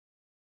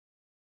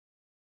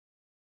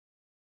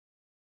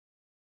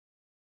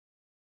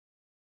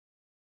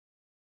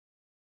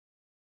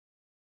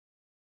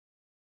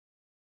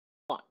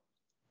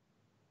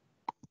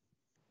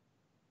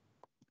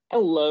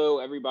Hello,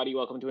 everybody.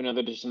 Welcome to another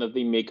edition of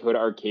the MakeCode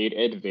Arcade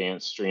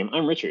Advanced stream.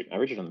 I'm Richard. I'm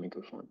Richard on the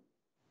MakeCode forum.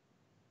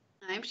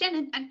 I'm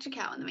Shannon. I'm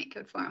Chakao on the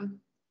MakeCode forum.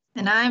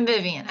 And I'm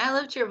Vivian. I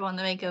love Turbo on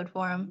the MakeCode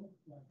forum.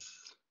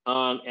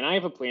 And I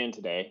have a plan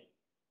today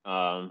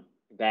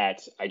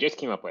that I just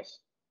came up with.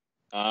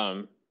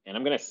 And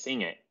I'm going to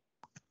sing it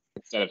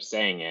instead of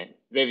saying it.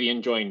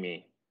 Vivian, join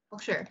me. Oh,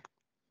 sure.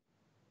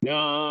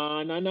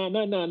 Na na na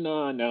na na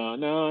na na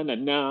na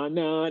na na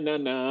na na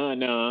na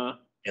na.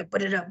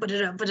 Put it up, put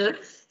it up, put it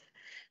up.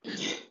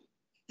 Did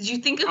you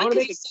think of it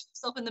because you saw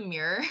yourself in the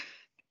mirror?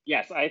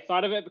 Yes, I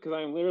thought of it because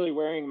I'm literally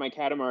wearing my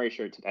Katamari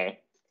shirt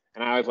today.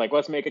 And I was like,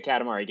 let's make a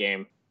Katamari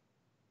game.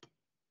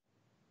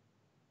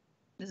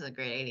 This is a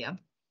great idea.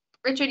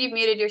 Richard, you've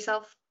muted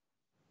yourself.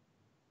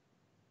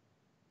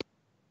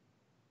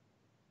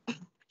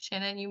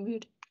 Shannon, you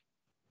muted.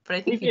 But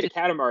I think we made a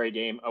Katamari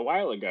game a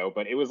while ago,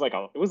 but it was like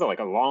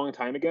a long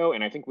time ago,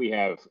 and I think we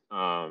have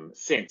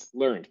since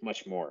learned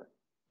much more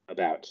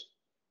about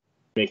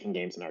making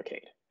games in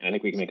arcade. And I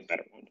think we can make a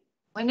better one.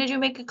 When did you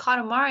make a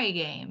Katamari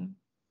game?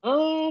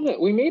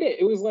 We made it.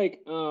 It was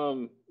like,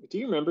 do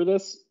you remember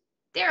this?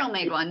 Daryl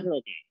made one.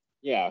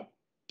 Yeah.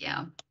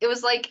 Yeah. It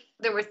was like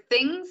there were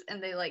things,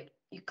 and they like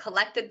you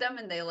collected them,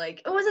 and they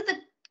like. Oh, was it the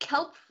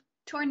kelp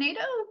tornado?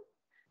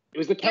 It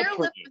was the kelp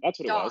tornado. That's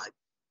what it was.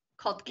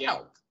 Called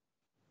Kelp.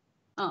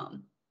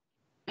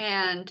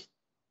 And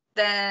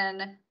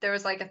then there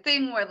was like a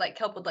thing where like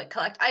Kelp would like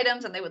collect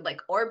items, and they would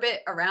like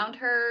orbit around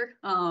her.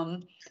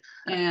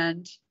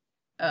 And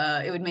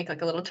it would make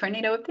like a little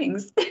tornado of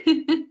things.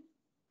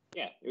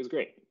 Yeah, it was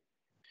great.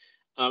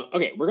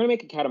 Okay, we're gonna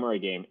make a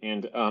Katamari game,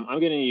 and I'm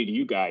gonna need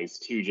you guys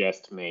to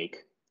just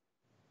make.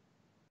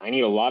 I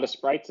need a lot of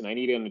sprites, and I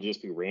need them to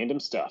just be random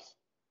stuff.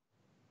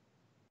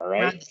 All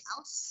right. Around a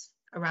house,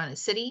 around a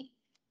city.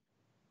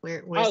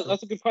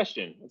 That's a good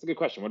question. That's a good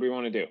question. What do we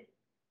want to do?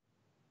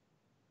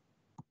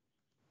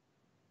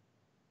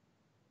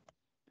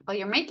 Well,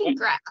 you're making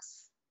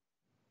grass.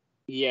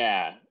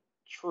 Yeah,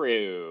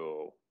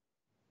 true.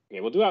 Okay,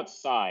 we'll do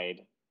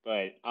outside,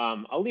 but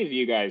I'll leave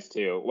you guys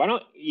too. Why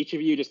don't each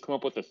of you just come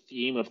up with a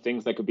theme of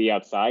things that could be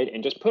outside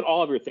and just put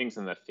all of your things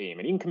in the theme,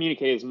 and you can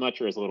communicate as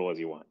much or as little as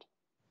you want.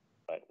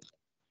 But.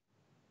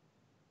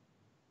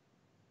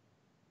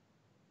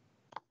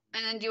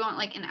 And then do you want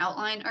like an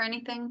outline or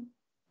anything?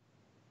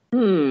 I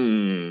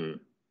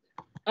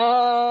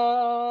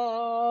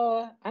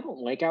don't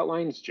like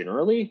outlines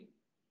generally,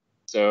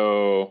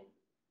 so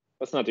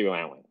let's not do an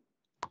outline.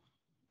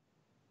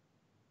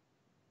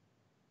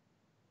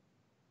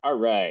 All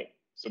right,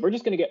 so we're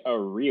just gonna get a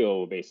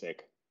real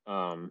basic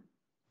tile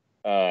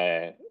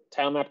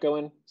map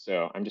going.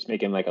 So I'm just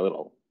making like a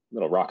little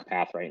rock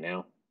path right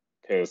now,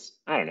 because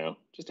I don't know,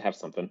 just to have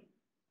something.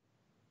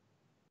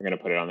 We're gonna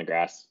put it on the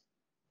grass.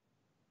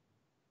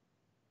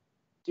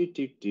 All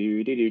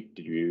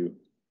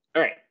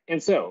right,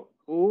 and so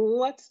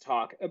let's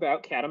talk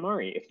about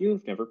Katamari if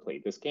you've never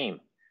played this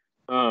game.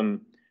 So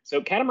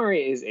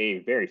Katamari is a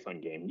very fun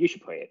game. You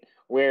should play it,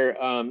 where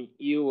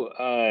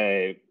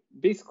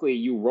basically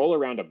you roll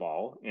around a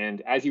ball, and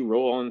as you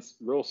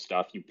roll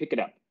stuff, you pick it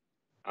up.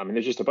 And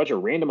there's just a bunch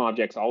of random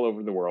objects all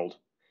over the world,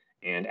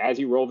 and as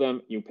you roll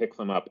them, you pick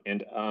them up.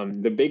 And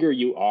the bigger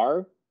you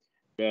are,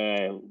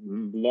 the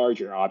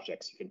larger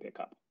objects you can pick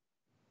up.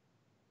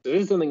 So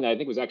this is something that I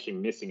think was actually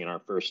missing in our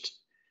first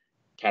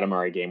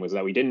Katamari game, was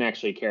that we didn't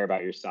actually care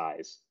about your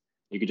size.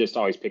 You could just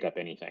always pick up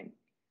anything.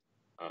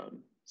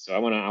 So I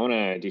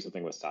wanna do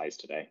something with size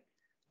today.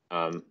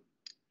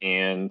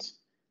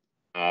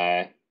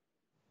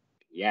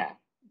 Yeah,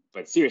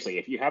 but seriously,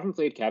 if you haven't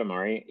played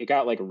Katamari, it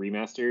got like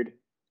remastered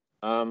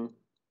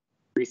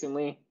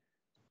recently.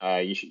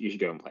 You should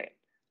go and play it.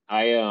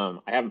 I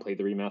haven't played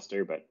the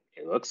remaster, but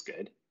it looks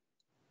good.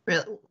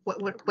 Really?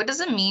 What does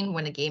it mean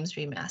when a game's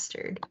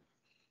remastered?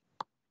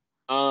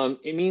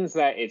 It means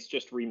that it's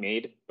just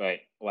remade, but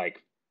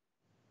like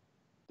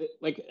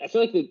I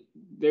feel like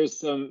there's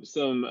some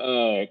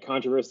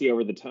controversy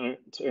over the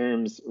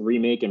terms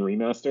remake and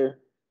remaster.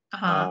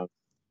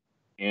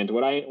 And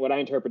what I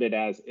interpret it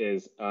as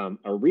is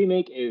a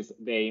remake is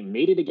they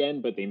made it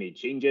again, but they made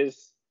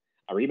changes.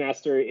 A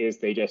remaster is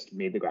they just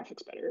made the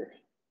graphics better.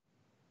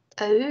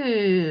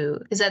 Oh,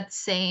 is that the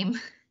same?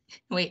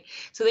 Wait,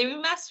 so they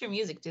remaster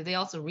music. Do they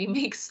also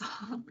remake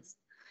songs?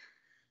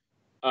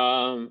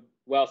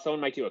 Well, someone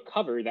might do a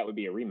cover. That would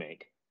be a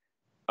remake.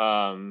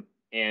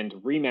 And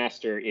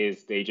remaster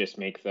is they just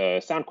make the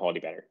sound quality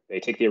better.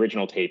 They take the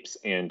original tapes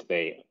and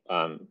they,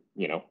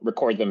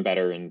 record them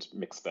better and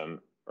mix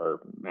them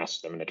or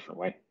master them in a different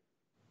way.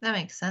 That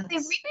makes sense. They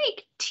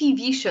remake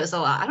TV shows a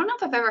lot. I don't know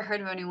if I've ever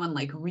heard of anyone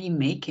like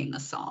remaking a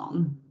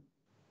song.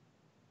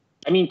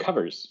 I mean,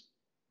 covers.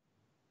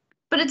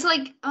 But it's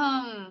like,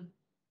 I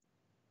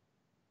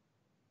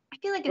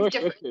feel like it's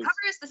different.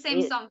 Cover is the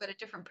same song, but a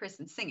different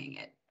person singing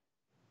it.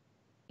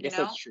 Yes,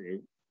 that's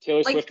true.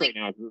 Taylor Swift right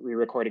now is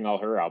re-recording all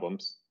her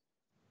albums.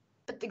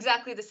 But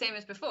exactly the same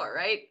as before,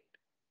 right?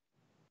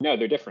 No,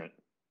 they're different.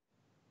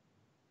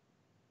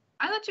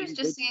 I thought she was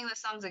just singing the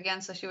songs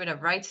again so she would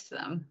have rights to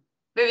them.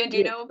 Vivian, do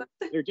you know about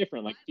this? They're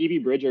different. Like Phoebe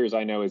Bridgers,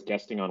 I know, is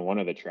guesting on one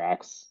of the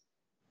tracks.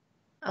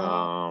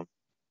 Oh.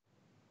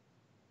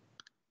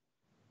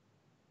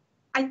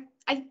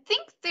 I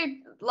think they're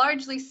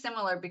largely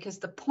similar because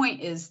the point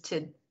is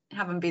to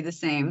have them be the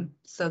same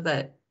so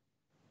that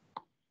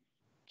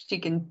she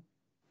can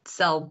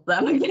sell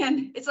them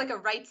again. It's like a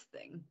rights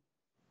thing.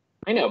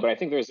 I know, but I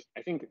think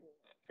I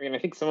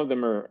think some of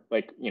them are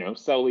like,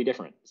 subtly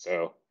different.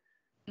 So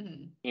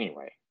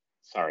anyway,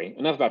 sorry.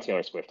 Enough about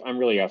Taylor Swift. I'm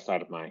really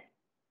outside of my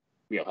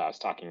wheelhouse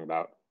talking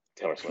about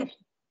Taylor Swift.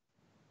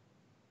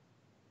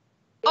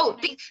 Oh,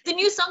 the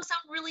new songs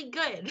sound really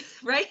good,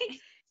 right?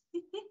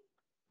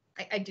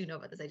 I do know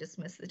about this. I just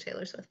missed the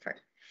Taylor Swift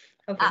part.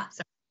 Okay,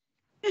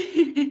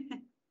 sorry.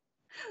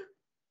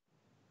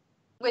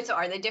 Wait, so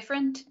are they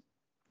different?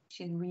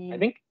 She's I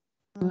think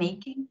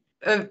making.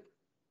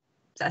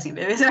 Asking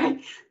baby,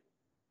 sorry.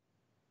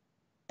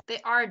 They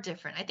are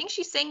different. I think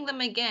she sang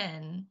them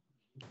again,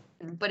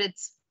 but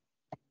it's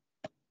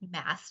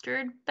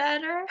mastered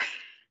better.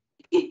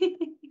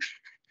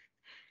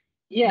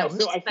 Yeah,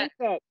 so I think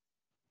that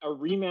a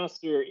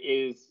remaster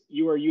is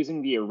you are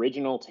using the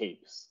original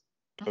tapes,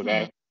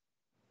 okay?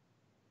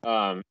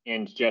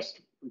 And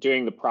just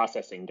doing the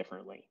processing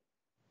differently.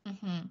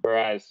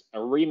 Whereas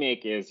a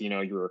remake is,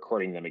 you're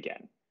recording them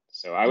again.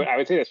 So I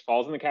would say this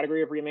falls in the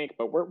category of remake,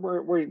 but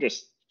we're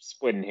just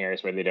splitting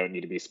hairs where they don't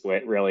need to be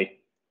split, really.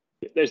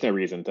 There's no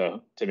reason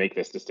to make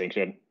this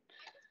distinction.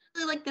 I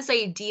really like this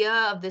idea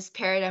of this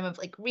paradigm of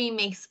like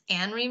remakes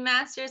and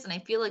remasters, and I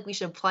feel like we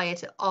should apply it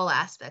to all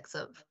aspects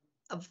of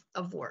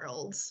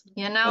worlds,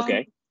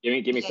 Okay.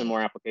 Give me some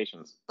more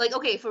applications. Like,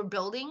 okay, for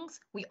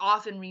buildings, we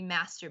often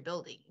remaster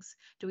buildings.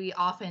 Do we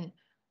often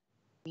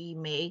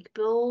remake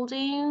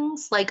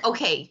buildings? Like,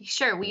 okay,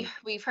 sure,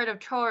 we've heard of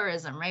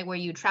tourism, right? Where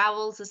you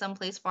travel to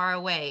someplace far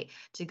away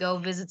to go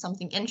visit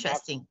something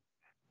interesting.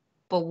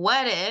 But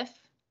what if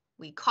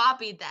we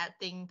copied that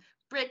thing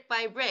brick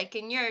by brick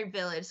in your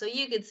village so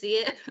you could see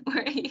it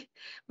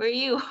where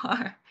you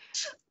are?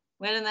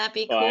 Wouldn't that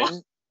be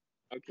cool?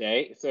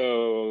 Okay,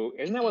 so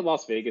isn't that what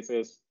Las Vegas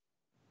is?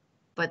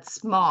 But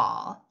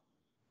small.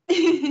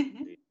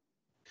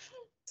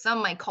 Some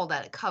might call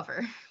that a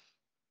cover.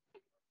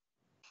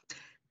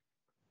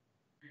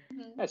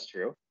 That's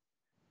true.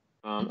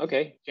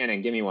 Okay,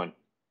 Shannon, give me one.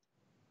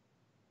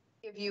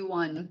 Give you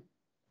one.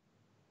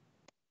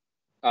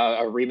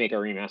 A remake or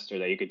remaster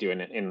that you could do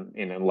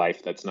in a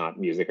life that's not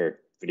music or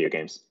video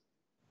games.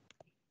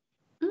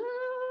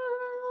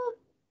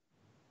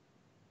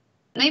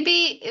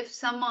 Maybe if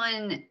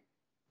someone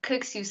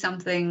cooks you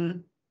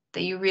something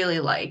that you really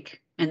like,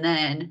 and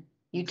then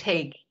you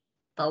take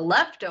the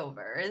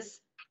leftovers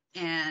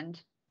and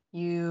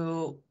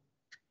you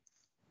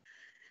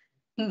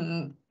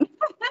add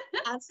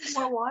some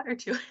more water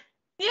to it.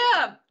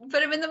 Yeah, put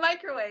them in the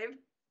microwave.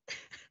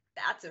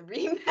 That's a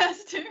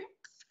remaster.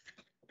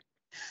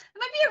 It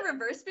might be a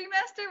reverse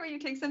remaster where you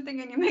take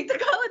something and you make the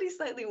quality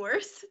slightly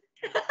worse.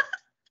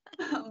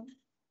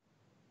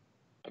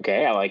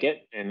 Okay, I like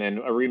it. And then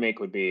a remake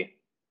would be.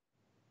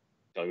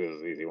 Oh, this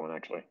is an easy one,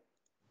 actually.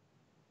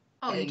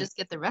 Oh, you just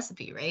get the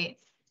recipe, right?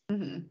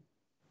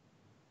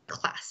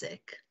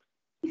 Classic.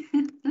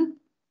 It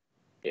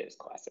is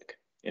classic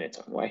in its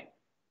own way.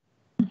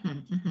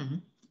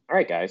 All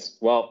right, guys.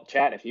 Well,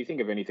 chat, if you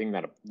think of anything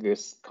that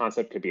this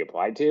concept could be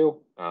applied to,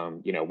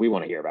 we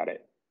want to hear about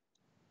it.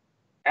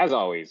 As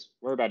always,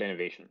 we're about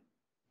innovation.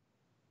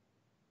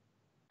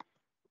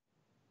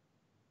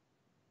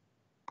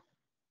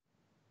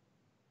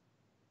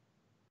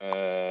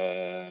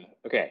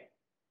 Okay.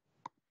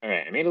 All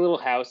right, I made a little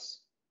house.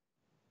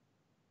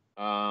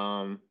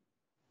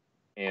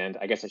 And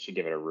I guess I should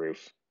give it a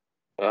roof.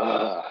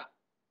 I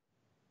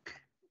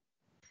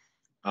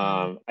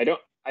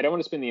don't want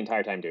to spend the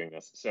entire time doing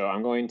this, so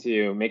I'm going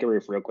to make a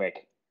roof real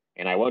quick,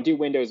 and I won't do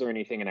windows or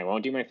anything, and I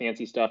won't do my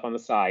fancy stuff on the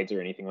sides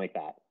or anything like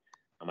that.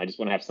 I just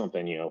want to have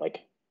something, like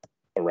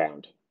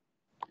around.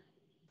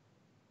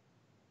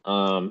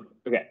 Okay.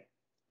 Let's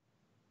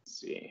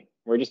see.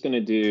 We're just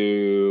gonna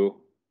do.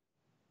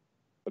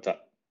 What's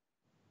up?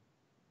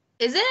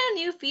 Is it a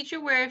new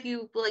feature where if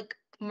you like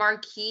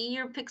marquee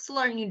your pixel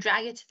art and you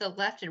drag it to the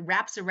left, it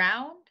wraps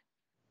around?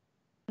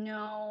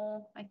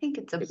 No, I think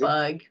it's a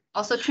bug.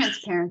 Also,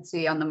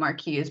 transparency on the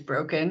marquee is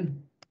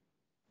broken.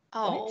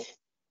 Oh. What?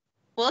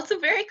 Well, it's a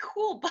very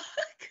cool bug.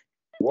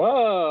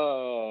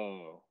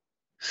 Whoa.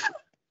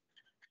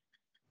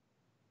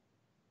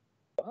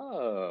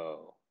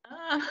 Whoa.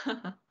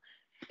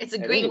 It's a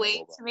great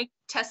way to make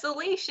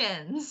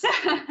tessellations.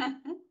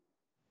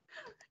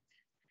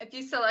 If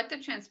you select a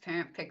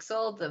transparent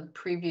pixel, the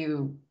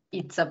preview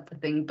eats up the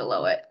thing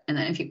below it. And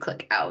then if you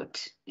click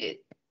out,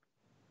 it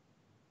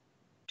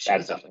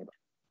shows up.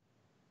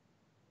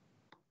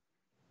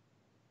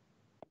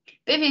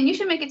 Vivian, you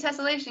should make a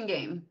tessellation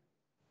game.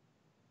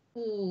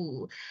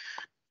 Ooh.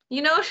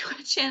 You know,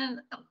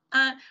 Shannon,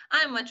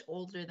 I'm much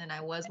older than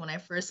I was when I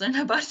first learned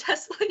about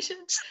tessellation,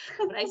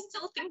 but I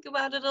still think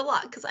about it a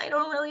lot because I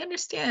don't really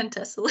understand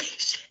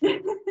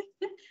tessellation.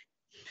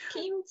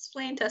 Can you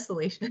explain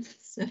tessellation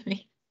to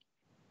me?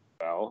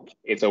 Well,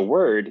 it's a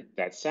word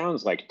that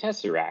sounds like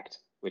tesseract,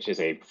 which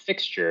is a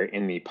fixture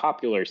in the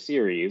popular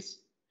series.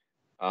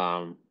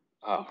 Oh,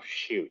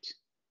 shoot.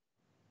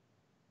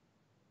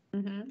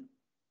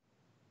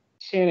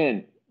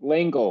 Shannon,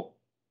 Langle.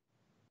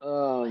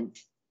 Oh,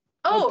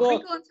 book.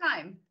 Wrinkle in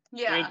Time.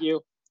 Yeah. Thank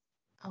you.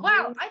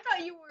 Wow, I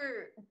thought you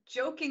were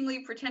jokingly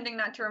pretending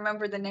not to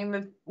remember the name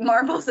of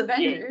Marvel's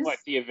Avengers. What,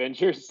 the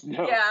Avengers?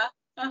 No. Yeah.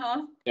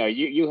 No,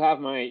 you have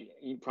my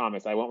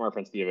promise. I won't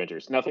reference the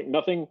Avengers.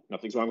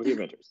 Nothing's wrong with the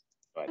Avengers,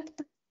 but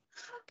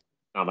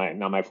not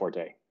my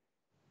forte.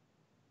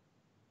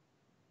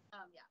 Yeah,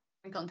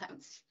 Wrinkle in Time.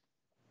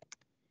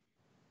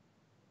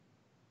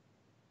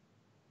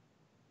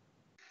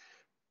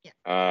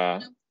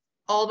 Yeah.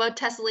 All about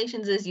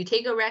tessellations is you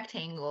take a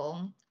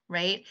rectangle,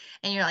 right?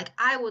 And you're like,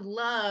 I would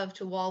love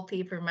to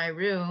wallpaper my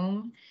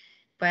room,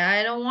 but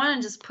I don't want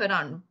to just put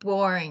on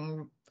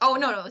boring. Oh,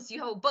 no. So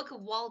you have a book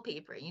of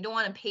wallpaper. You don't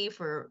want to pay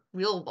for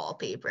real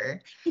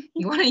wallpaper.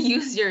 You want to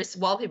use your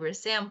wallpaper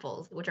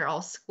samples, which are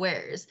all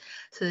squares.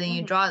 So then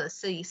you draw the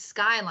city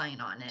skyline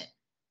on it,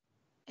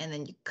 and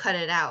then you cut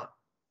it out,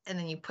 and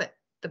then you put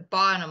the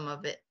bottom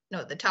of it,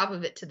 no, the top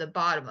of it to the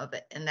bottom of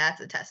it, and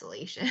that's a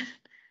tessellation.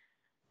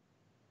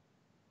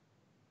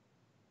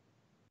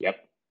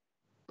 Yep.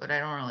 But I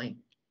don't really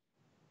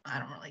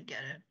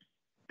get it.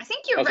 I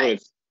think you're right.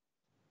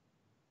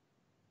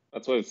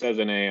 That's what it says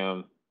in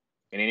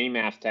any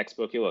math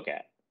textbook you look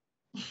at.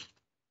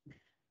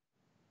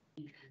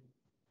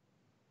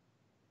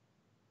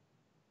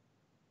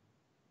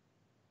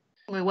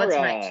 Wait, what's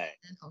next?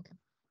 Okay.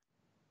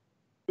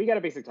 We got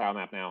a basic tile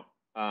map now.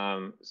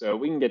 So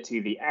we can get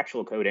to the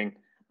actual coding.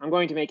 I'm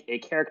going to make a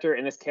character,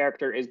 and this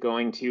character is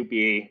going to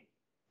be,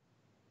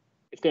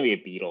 it's going to be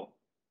a beetle.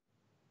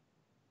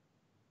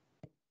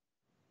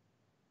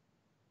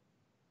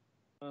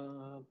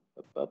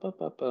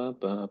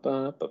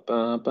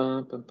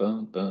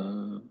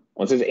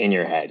 Once it's in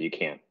your head, you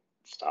can't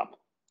stop.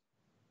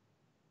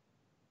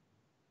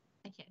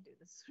 I can't do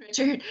this,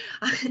 Richard.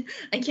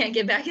 I can't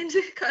get back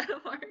into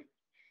Katamari.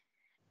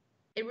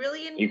 It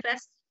really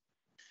invests.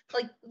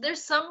 Like,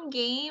 there's some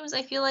games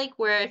I feel like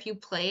where if you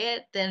play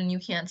it, then you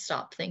can't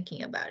stop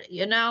thinking about it.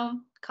 You know,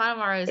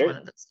 Katamari is one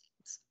of those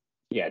games.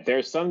 Yeah,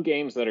 there's some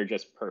games that are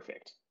just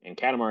perfect, and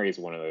Katamari is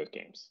one of those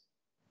games.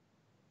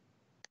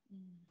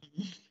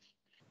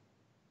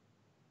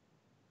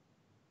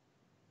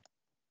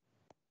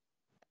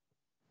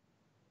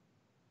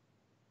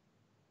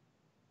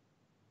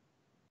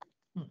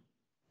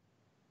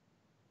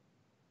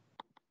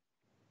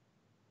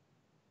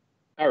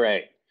 All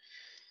right,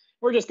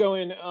 we're just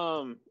going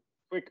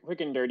quick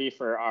and dirty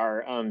for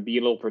our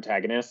beetle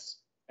protagonists,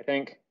 I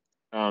think,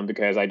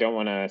 because I don't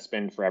want to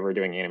spend forever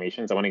doing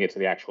animations. I want to get to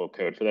the actual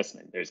code for this.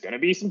 There's going to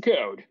be some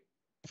code.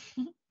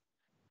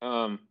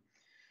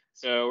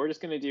 So we're just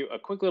going to do a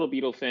quick little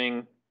beetle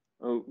thing.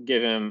 We'll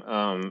give him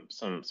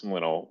some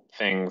little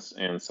things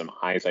and some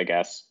eyes, I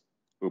guess.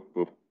 Boop,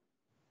 boop.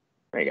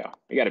 There you go.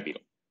 We got a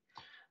beetle.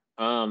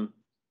 All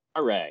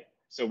right.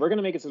 So we're going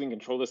to make it so we can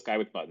control this guy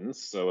with buttons.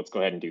 So let's go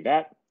ahead and do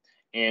that.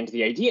 And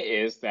the idea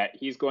is that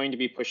he's going to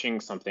be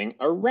pushing something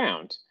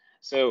around.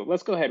 So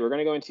let's go ahead. We're going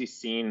to go into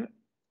scene.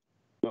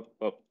 We're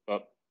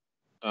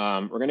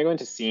going to go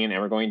into scene,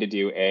 and we're going to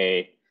do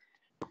a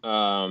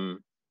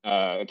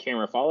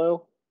camera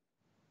follow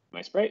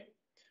my sprite.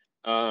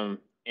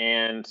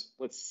 And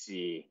let's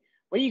see.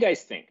 What do you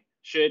guys think?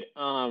 Should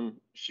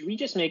we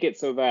just make it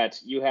so that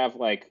you have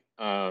like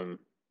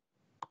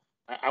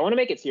I want to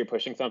make it so you're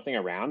pushing something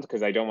around,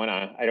 because I don't want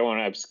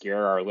to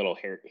obscure our little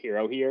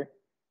hero here.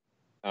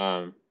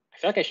 I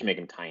feel like I should make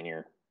him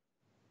tinier.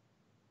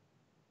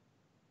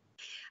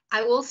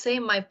 I will say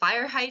my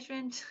fire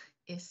hydrant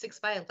is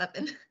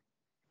 6x11.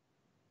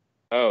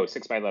 Oh,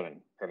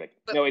 6x11, perfect.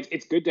 But, no,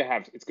 it's good to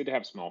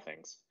have small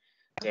things.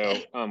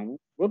 Okay. So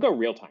we'll go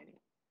real tiny.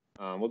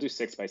 We'll do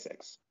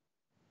 6x6.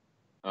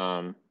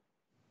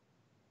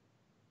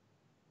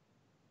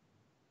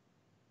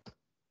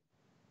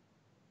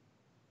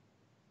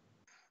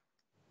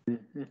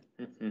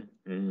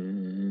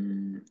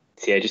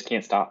 See, I just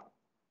can't stop.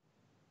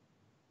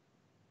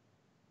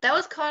 That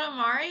was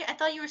Katamari? I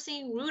thought you were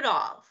saying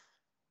Rudolph.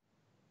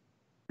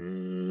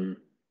 Right.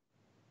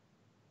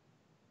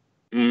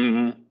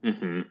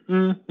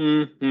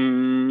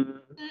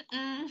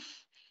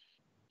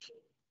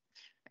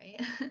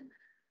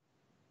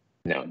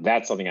 No,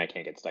 that's something I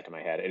can't get stuck in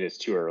my head. It is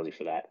too early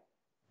for that.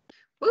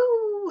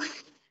 Woo!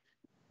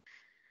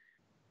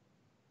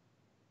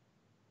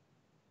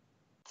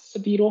 It's a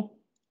beetle.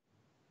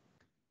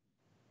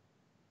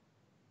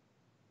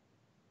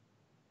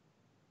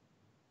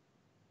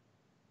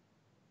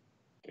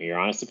 Give me your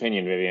honest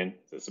opinion, Vivian.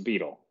 Is this a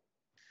beetle?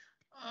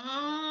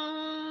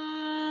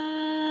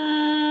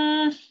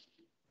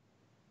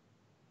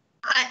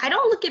 I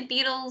don't look at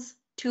beetles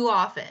too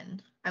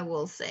often, I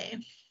will say.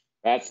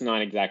 That's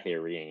not exactly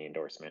a ringing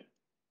endorsement.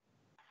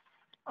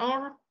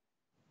 Are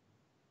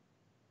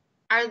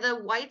the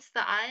whites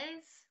the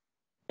eyes?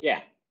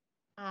 Yeah.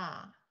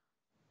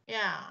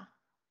 Yeah.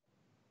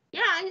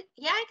 Yeah,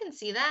 I can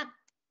see that.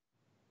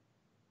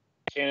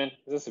 Shannon,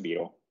 is this a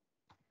beetle?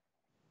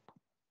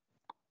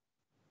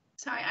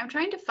 Sorry, I'm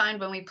trying to find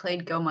when we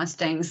played Go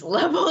Mustangs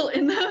level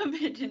in the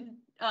Vivian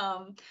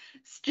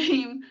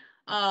stream.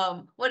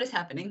 What is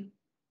happening?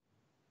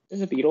 Is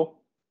this a beetle?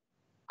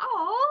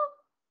 Oh,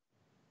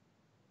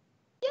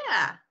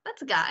 yeah,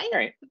 that's a guy. All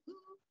right,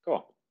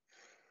 cool.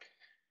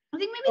 I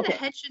think maybe Okay. the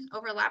head shouldn't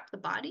overlap the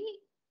body.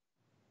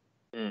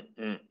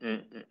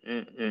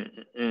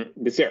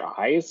 Is there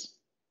eyes?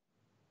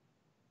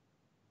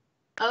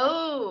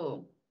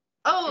 Oh,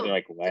 Are there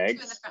like the two in the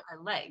legs? front are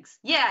legs.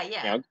 Yeah,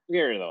 yeah. Yeah, I'll get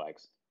rid of the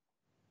legs.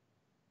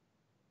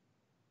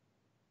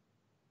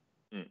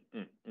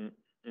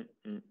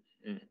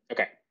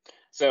 Okay,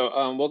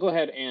 so we'll go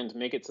ahead and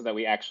make it so that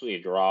we actually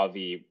draw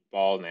the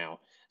ball now.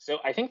 So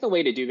I think the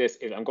way to do this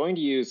is I'm going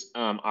to use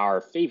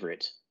our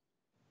favorite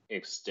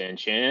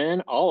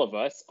extension. All of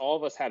us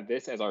have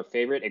this as our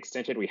favorite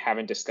extension. We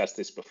haven't discussed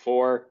this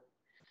before.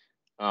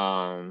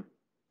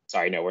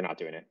 Sorry, no, we're not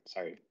doing it.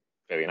 Sorry,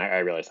 Vivian, I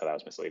realized how that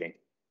was misleading.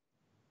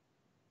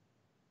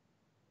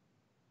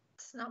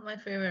 It's not my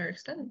favorite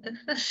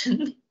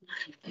extension.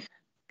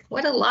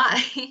 What a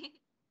lie.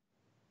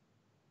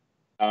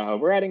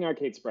 We're adding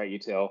Arcade Sprite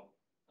Util,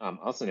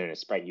 also known as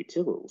Sprite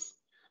Utils.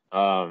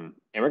 And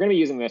we're going to be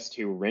using this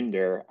to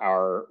render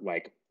our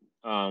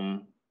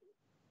ball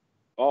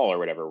or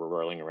whatever we're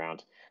rolling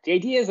around. The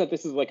idea is that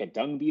this is like a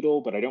dung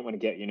beetle, but I don't want to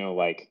get,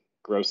 like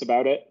gross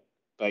about it.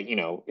 But,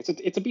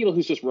 it's a beetle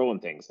who's just rolling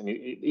things, and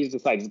he's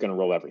decided he's going to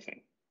roll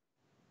everything.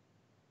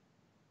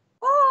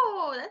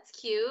 Oh, that's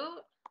cute.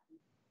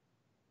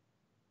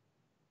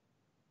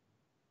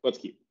 What's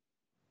cute?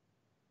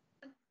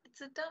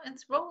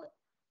 It's rolling.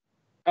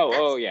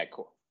 Oh, yeah,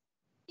 cool.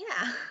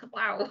 Yeah.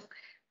 Wow.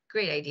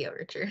 Great idea,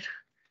 Richard.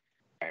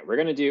 All right, we're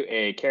going to do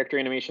a character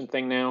animation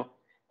thing now.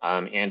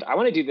 And I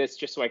want to do this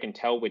just so I can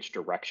tell which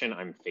direction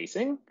I'm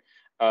facing.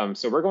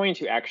 So we're going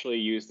to actually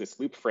use this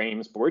loop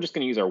frames, but we're just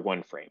going to use our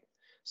one frame.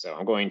 So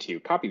I'm going to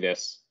copy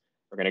this.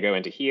 We're going to go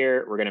into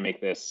here. We're going to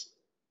make this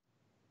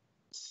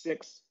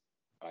 6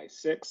 by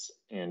 6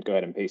 and go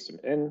ahead and paste them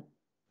in.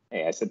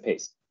 Hey, I said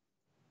paste.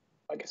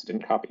 I guess it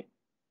didn't copy.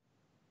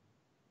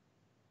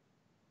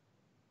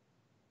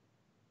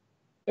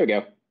 There we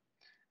go.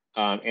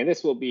 And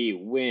this will be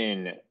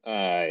when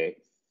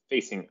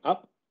facing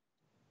up.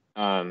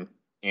 And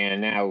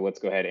now let's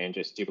go ahead and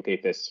just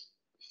duplicate this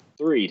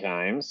 3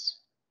 times.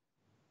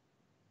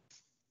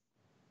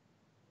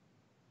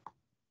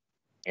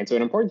 And so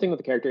an important thing with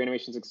the character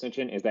animations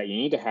extension is that you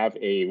need to have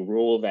a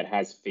rule that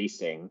has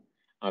facing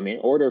in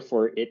order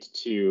for it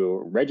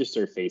to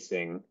register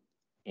facing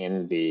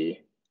in the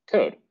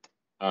code.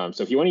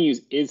 So if you want to use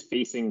is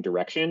facing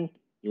direction,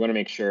 you want to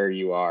make sure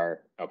you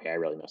are, okay, I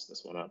really messed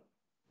this one up.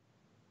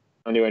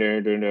 There we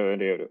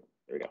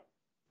go.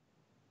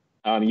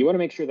 You want to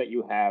make sure that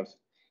you have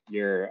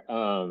your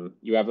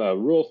you have a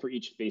rule for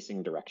each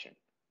facing direction.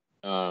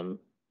 All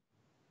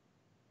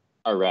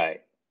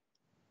right.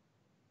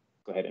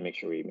 Go ahead and make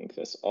sure we make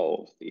this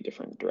all of the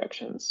different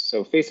directions.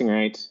 So facing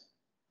right,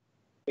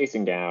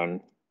 facing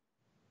down,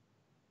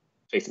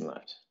 facing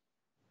left.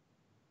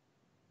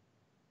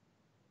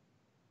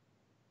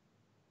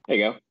 There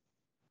you go.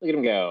 Look at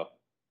him go.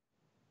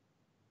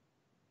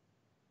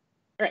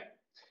 All right.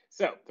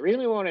 So the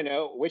reason we want to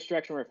know which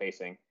direction we're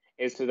facing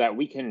is so that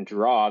we can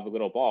draw the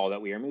little ball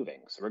that we are moving.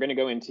 So we're going to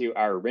go into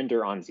our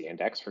render on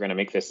z-index. We're going to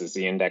make this a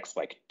z-index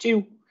like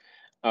 2.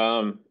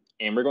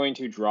 And we're going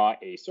to draw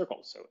a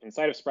circle. So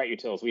inside of Sprite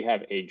Utils, we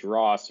have a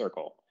draw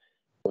circle.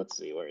 Let's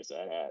see, where is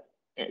that at?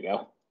 There we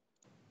go.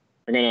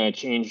 We're going to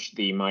change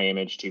the my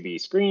image to be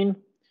screen.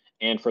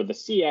 And for the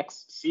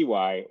CX,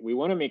 CY, we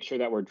want to make sure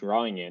that we're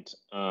drawing it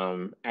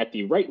at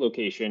the right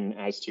location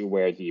as to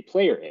where the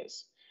player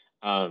is.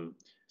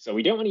 So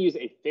we don't want to use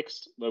a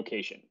fixed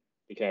location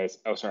because,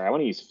 oh, sorry, I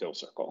want to use fill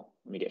circle.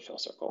 Let me get fill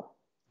circle.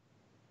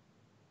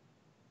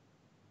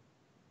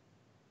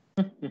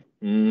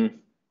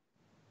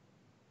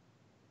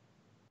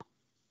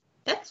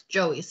 That's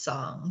Joey's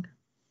song.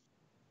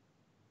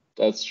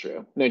 That's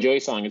true. No,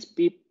 Joey's song is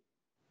beep,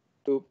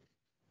 boop,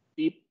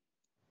 beep,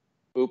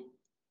 boop.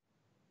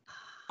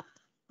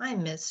 I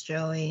miss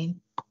Joey.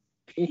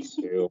 Me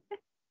too.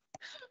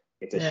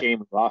 It's a shame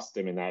we lost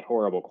him in that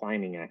horrible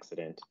climbing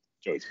accident.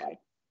 Joey's fine.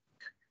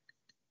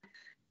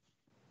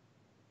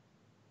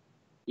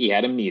 He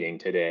had a meeting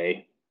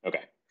today.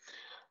 Okay.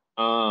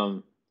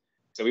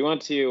 So we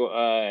want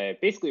to,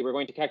 basically, we're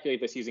going to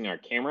calculate this using our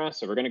camera.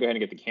 So we're going to go ahead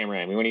and get the camera,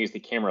 and we want to use the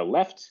camera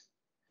left.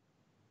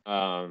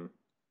 And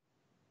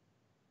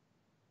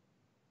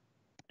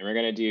we're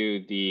going to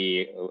do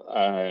the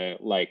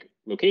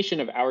location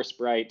of our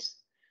sprite.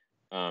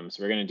 So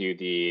we're going to do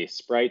the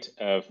sprite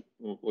of,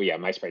 well, yeah,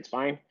 my sprite's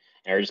fine.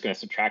 And we're just going to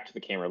subtract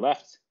the camera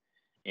left.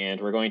 And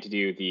we're going to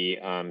do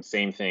the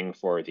same thing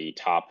for the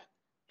top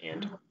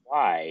and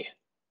Y.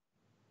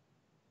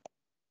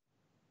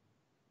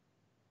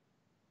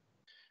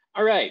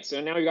 All right, so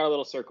now we've got a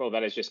little circle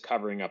that is just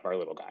covering up our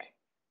little guy.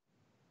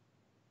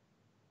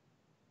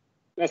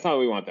 That's not what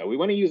we want, though. We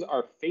want to use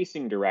our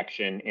facing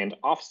direction and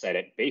offset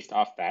it based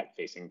off that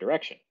facing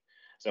direction.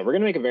 So we're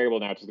going to make a variable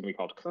now, which is going to be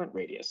called current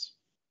radius.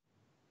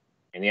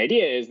 And the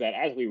idea is that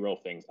as we roll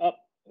things up,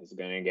 it's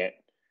going to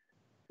get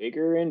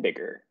bigger and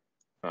bigger.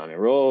 And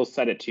we'll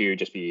set it to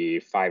just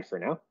be 5 for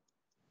now.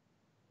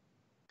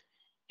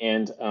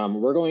 And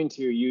we're going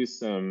to use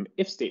some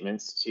if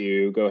statements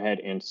to go ahead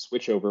and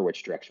switch over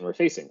which direction we're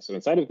facing. So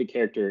inside of the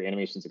character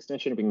animations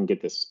extension, we can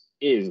get this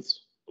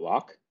is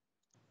block.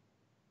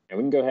 And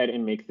we can go ahead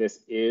and make this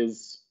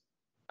is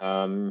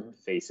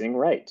facing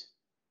right.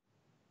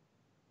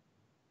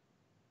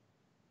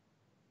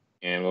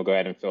 And we'll go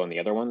ahead and fill in the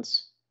other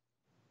ones.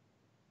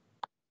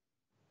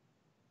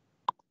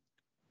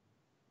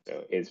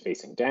 So is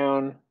facing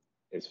down,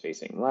 is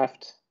facing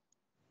left.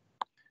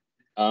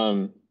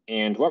 And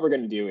what we're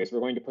going to do is we're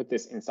going to put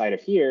this inside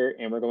of here,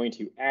 and we're going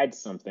to add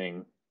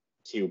something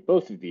to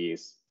both of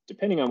these,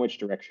 depending on which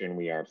direction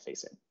we are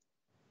facing.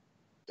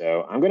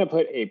 So I'm going to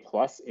put a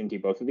plus into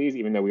both of these,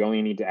 even though we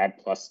only need to add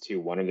plus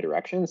to one of the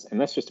directions. And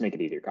that's just to make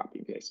it easier, copy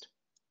and paste.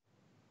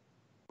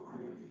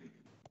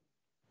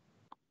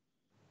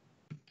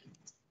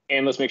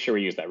 And let's make sure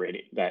we use that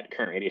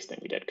current radius thing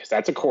we did, because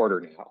that's a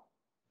quarter now.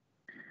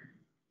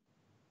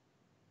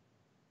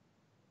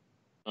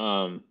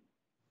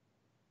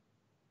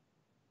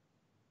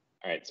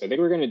 All right, so I think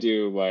we're going to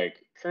do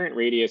like current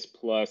radius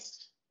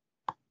plus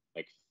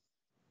like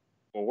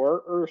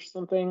 4 or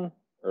something,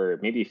 or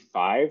maybe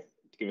 5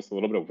 to give us a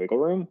little bit of wiggle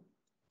room.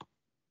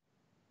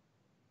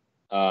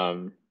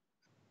 And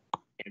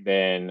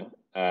then,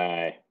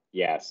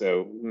 yeah,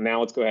 so now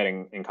let's go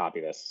ahead and copy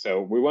this.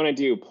 So we want to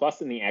do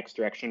plus in the X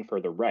direction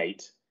for the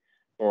right,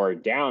 or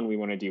down, we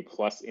want to do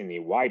plus in the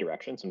Y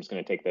direction. So I'm just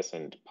going to take this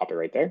and pop it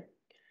right there.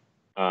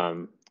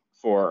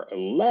 For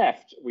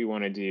left, we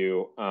want to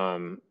do a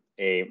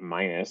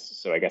minus.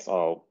 So I guess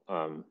I'll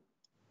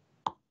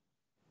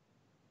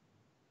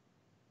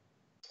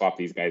swap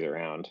these guys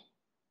around.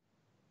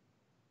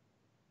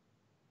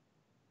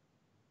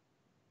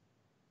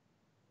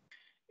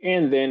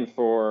 And then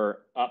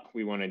for up,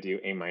 we want to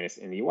do a minus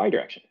in the Y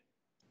direction.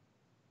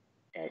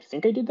 I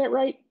think I did that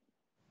right.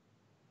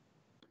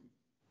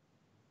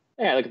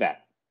 Yeah, look at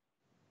that.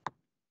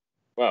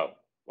 Whoa,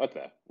 what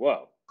the?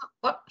 Whoa.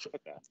 What?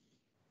 What the?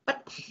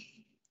 What?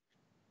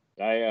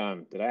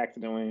 Did I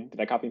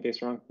copy and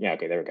paste wrong? Yeah,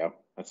 okay, there we go.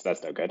 That's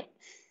no good.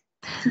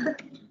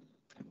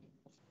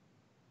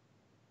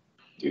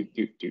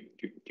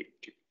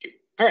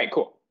 All right,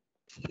 cool.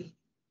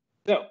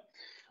 So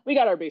we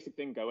got our basic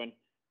thing going.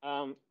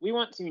 We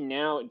want to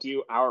now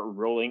do our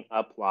rolling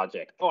up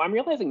logic. Oh, I'm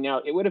realizing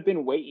now it would have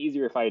been way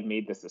easier if I had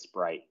made this a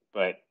sprite,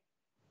 but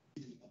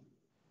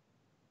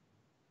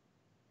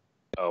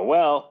oh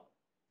well.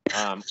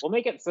 We'll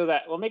make it so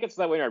that when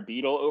our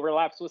beetle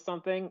overlaps with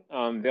something,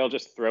 they'll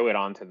just throw it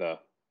onto the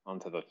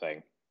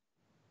thing.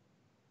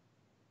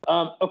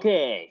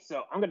 Okay,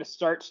 so I'm gonna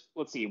start.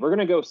 Let's see, we're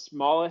gonna go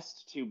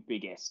smallest to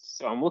biggest.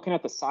 So I'm looking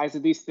at the size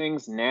of these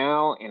things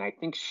now, and I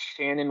think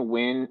Shannon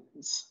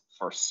wins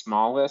for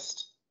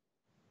smallest.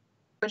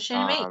 What should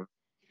I make?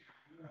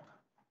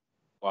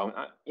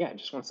 Well, yeah,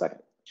 just 1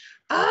 second.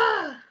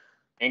 Ah!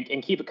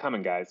 And keep it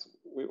coming, guys.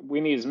 We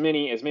need as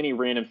many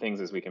random things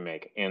as we can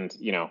make, and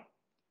you know.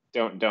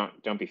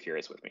 Don't be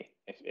furious with me.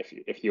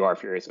 If you are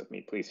furious with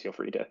me, please feel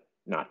free to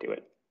not do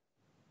it.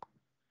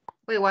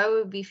 Wait, why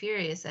would we be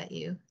furious at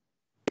you?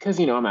 Because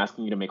I'm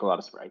asking you to make a lot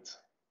of sprites.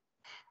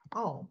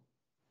 Oh,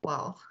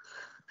 well,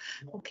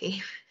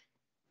 okay.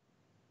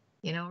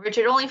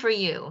 Richard, only for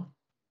you.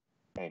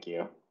 Thank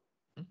you.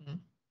 Mm-hmm.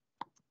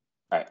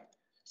 All right,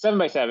 7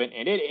 by 7,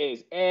 and it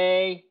is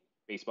a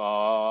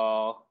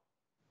baseball.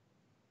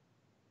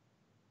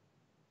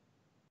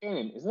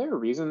 Shannon, is there a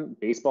reason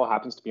baseball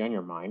happens to be on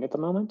your mind at the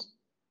moment?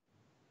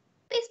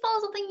 Baseball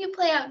is a thing you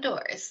play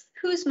outdoors.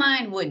 Whose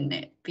mind wouldn't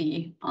it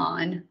be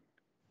on?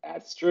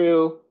 That's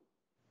true.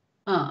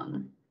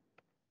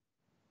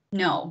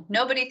 No,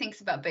 nobody thinks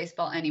about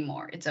baseball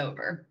anymore. It's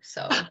over,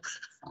 so it's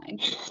fine.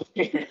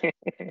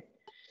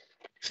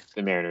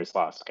 The Mariners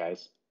lost,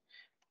 guys.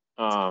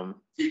 All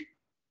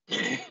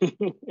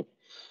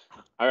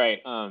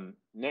right.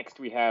 Next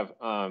we have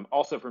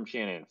also from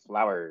Shannon,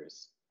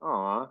 flowers.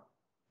 Aw.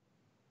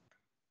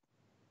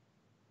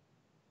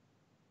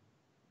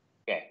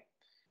 Okay.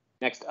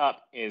 Next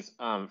up is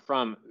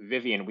from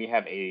Vivian. We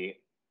have a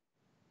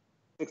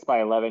 6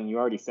 by 11. You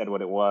already said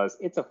what it was.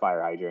 It's a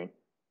fire hydrant.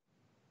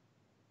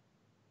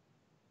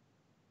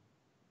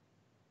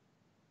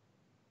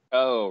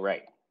 Oh,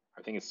 right.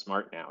 Our thing is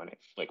smart now, and it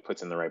like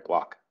puts in the right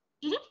block.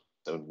 Mm-hmm.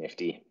 So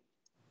nifty.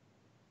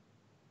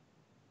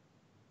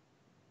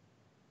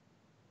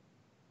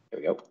 There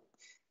we go.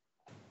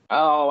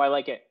 Oh, I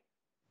like it.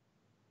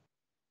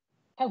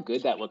 How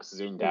good that looks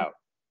zoomed out.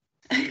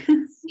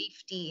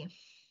 Safety.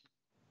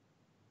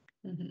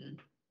 Mm-hmm.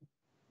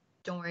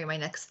 Don't worry, my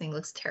next thing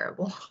looks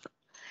terrible.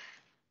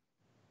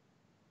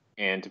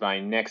 And my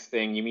next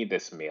thing, you mean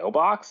this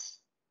mailbox?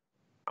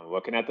 I'm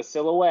looking at the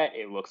silhouette.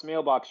 It looks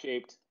mailbox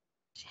shaped.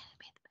 Shannon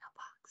made the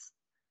mailbox.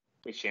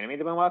 Wait, Shannon made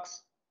the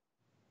mailbox?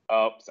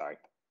 Oh, sorry.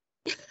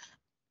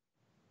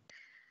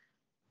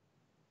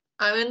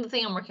 I'm in the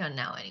thing I'm working on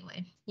now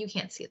anyway. You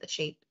can't see the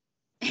shape.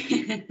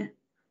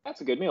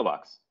 That's a good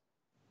mailbox.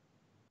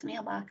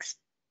 Mailbox.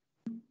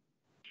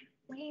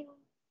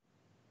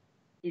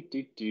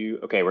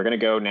 Okay, we're gonna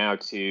go now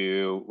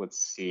to, let's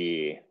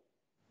see,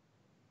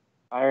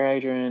 fire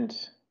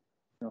hydrant,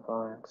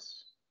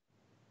 mailbox.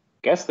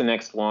 Guess the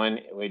next one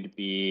would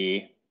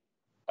be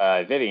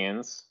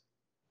Vivian's.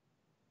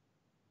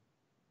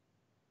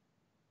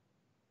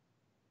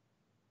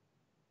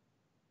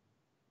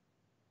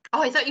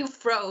 Oh, I thought you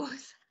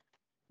froze.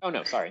 Oh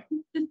no, sorry.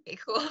 Okay,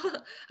 cool.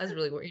 I was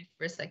really worried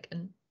for a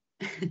second.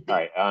 All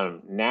right.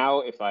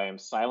 Now if I am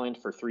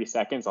silent for 3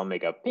 seconds, I'll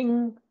make a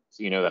ping,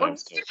 so you know that I'm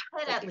still.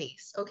 At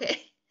least,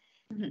 okay.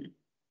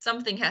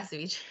 Something has to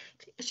be changed.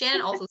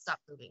 Shannon also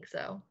stopped moving,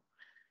 so.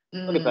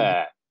 Look at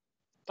that.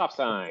 Stop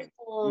sign.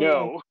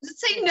 No. Does it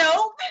say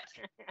no?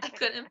 I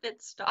couldn't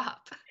fit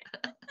stop.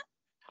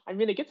 I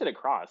mean, it gets it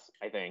across,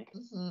 I think.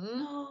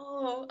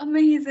 Oh,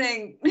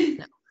 amazing.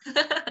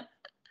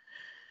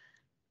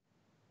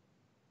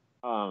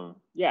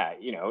 Yeah,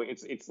 you know,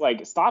 it's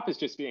like stop is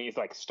just being, it's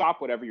like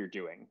stop whatever you're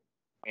doing,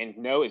 and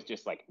no is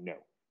just like no.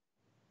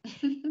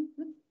 It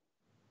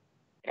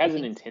has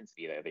an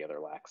intensity that the other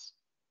lacks.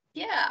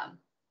 Yeah.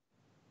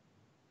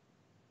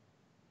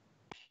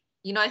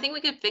 You know, I think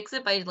we could fix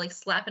it by like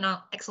slapping on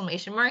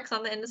exclamation marks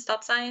on the end of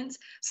stop signs.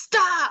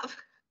 Stop!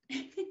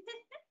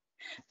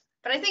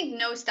 But I think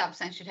no stop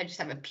sign should just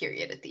have a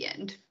period at the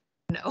end.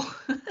 No.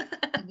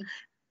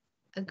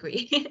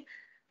 Agree.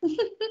 All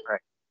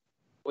right.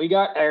 We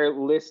got our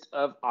list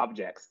of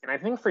objects, and I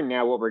think for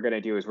now what we're going to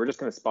do is we're just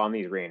going to spawn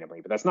these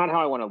randomly, but that's not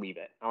how I want to leave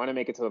it. I want to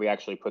make it so that we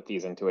actually put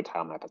these into a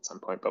tile map at some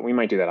point, but we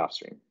might do that off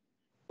stream.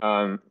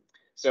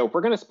 So we're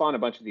going to spawn a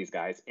bunch of these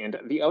guys, and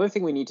the other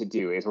thing we need to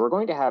do is we're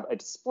going to have a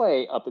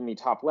display up in the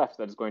top left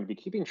that is going to be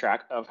keeping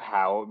track of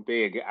how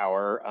big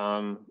our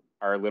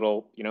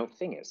little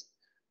thing is.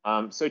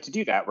 So to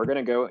do that, we're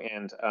going to go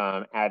and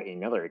add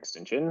another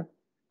extension.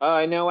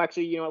 No,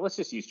 actually, let's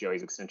just use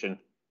Joey's extension.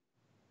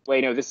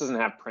 Wait, no, this doesn't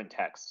have print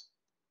text.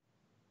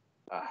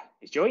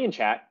 Is Joey in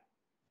chat?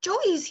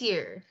 Joey's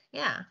here.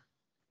 Yeah.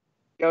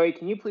 Joey,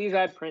 can you please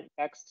add print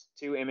text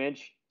to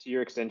image to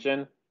your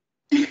extension?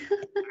 I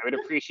would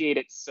appreciate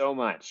it so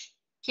much.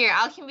 Here,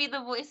 I can be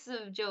the voice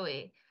of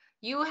Joey.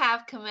 You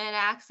have command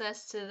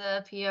access to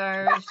the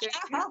PR.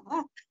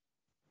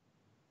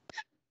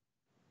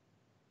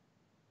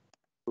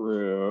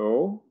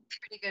 True.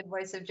 Pretty good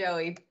voice of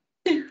Joey.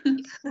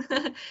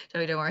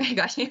 Joey, don't worry, I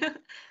got you.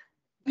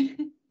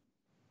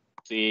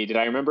 See, did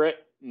I remember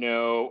it?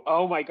 No.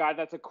 Oh my God,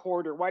 that's a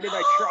quarter. Why did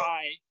I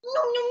try?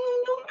 No.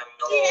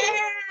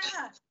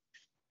 Yeah.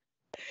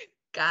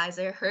 Guys,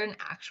 I heard an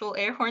actual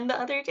air horn the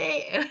other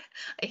day. And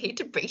I hate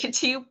to break it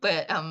to you,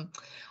 but our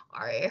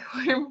air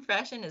horn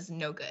impression is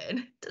no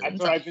good.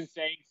 That's what I've been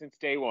saying since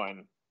day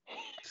one.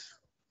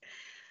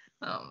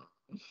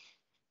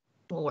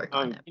 We'll work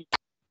on it.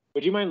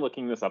 Would you mind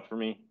looking this up for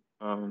me?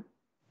 I'll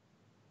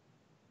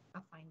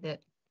find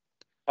it.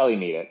 Probably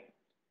need it.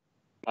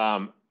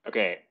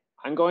 Okay,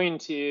 I'm going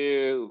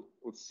to,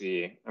 let's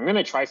see. I'm going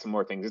to try some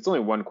more things. It's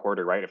only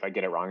 1/4, right? If I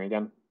get it wrong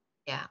again.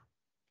 Yeah.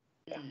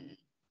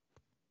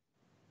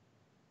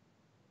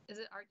 Is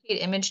it arcade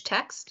image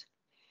text?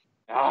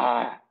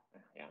 Yeah.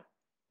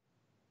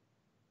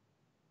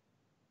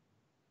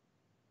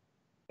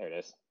 There it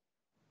is.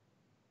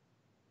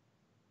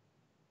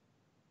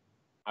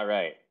 All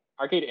right.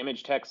 Arcade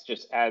image text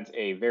just adds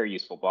a very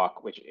useful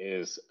block, which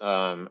is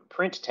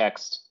print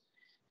text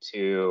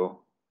to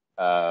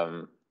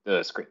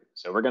the screen.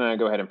 So we're going to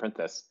go ahead and print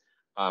this.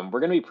 We're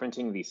going to be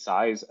printing the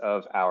size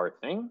of our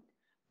thing,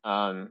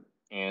 and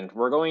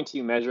we're going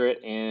to measure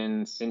it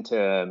in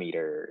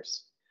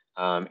centimeters.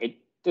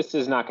 This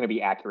is not going to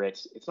be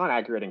accurate. It's not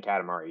accurate in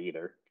Katamari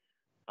either.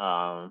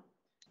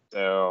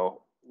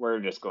 So we're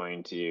just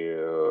going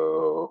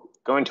to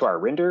go into our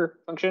render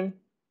function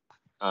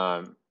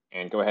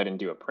and go ahead and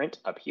do a print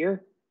up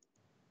here.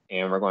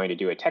 And we're going to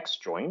do a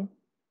text join.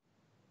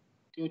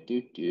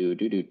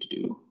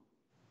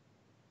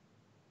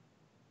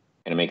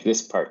 Gonna make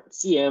this part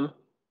CM.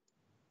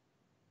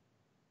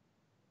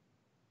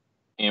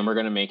 And we're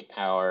gonna make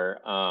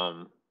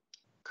our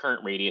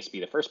current radius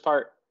be the first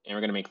part, and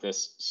we're gonna make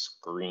this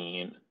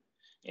screen.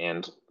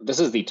 And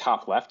this is the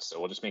top left, so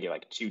we'll just make it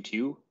like 2,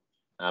 2.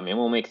 And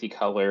we'll make the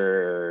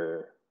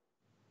color,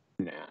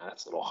 nah,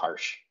 that's a little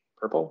harsh.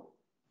 Purple.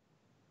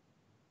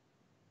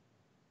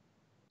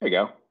 There you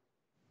go.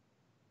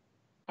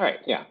 All right,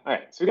 yeah, all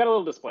right. So we got a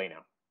little display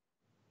now.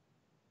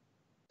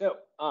 So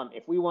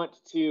if we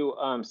want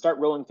to start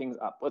rolling things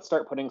up, let's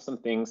start putting some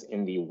things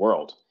in the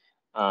world.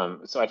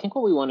 So I think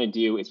what we want to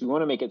do is we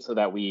want to make it so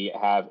that we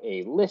have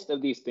a list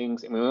of these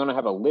things, and we want to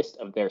have a list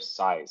of their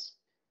size.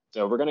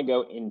 So we're going to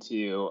go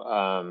into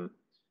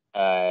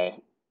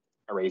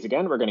arrays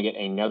again. We're going to get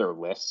another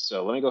list.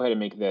 So let me go ahead and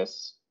make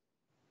this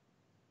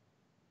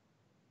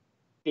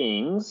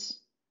things.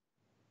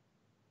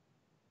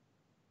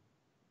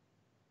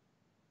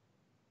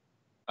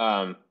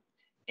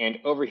 And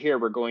over here,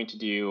 we're going to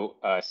do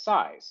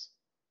size.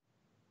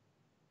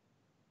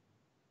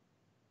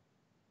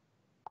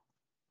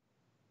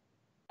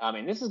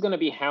 And this is going to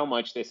be how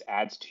much this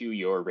adds to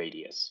your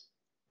radius.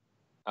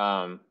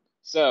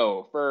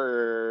 So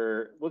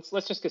for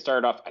let's just get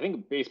started off. I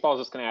think baseball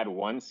is just going to add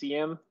 1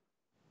 cm.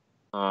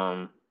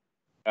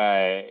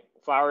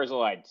 Flowers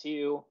will add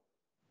 2.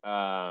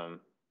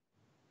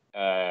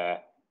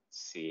 Let's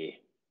see.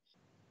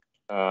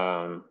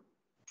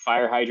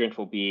 Fire hydrant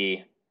will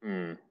be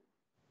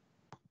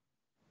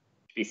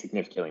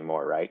significantly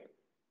more, right?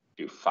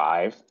 Do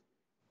 5.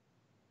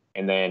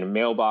 And then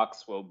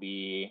mailbox will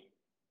be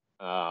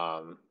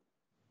 8.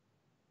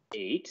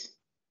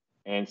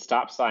 And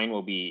stop sign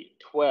will be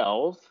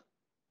 12.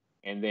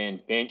 And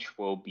then bench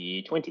will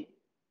be 20.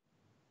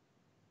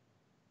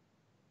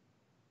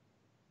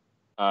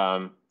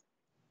 All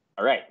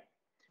right.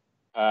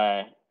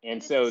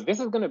 And so this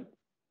is going to...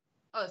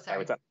 Oh, sorry.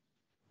 What's up?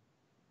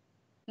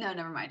 No,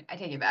 never mind. I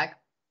take it back.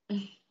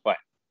 What?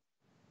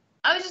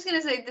 I was just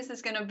going to say this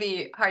is going to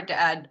be hard to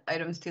add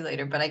items to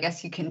later, but I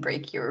guess you can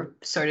break your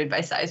sorted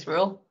by size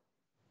rule.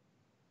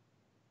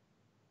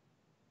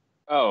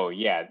 Oh,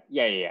 yeah.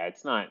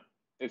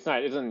 It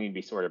doesn't need to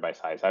be sorted by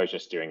size. I was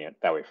just doing it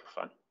that way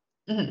for fun.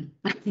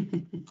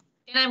 Mm-hmm.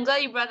 And I'm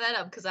glad you brought that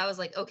up because I was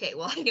like, okay,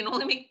 well, I can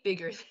only make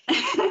bigger things.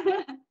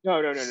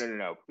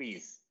 No.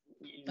 Please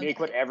make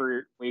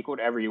whatever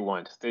you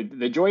want.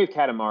 The joy of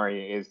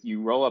Katamari is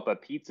you roll up a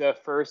pizza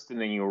first, and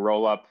then you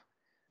roll up,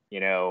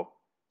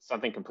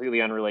 something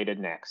completely unrelated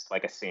next,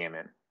 like a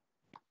salmon.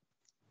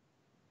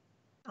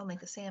 I'll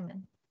make a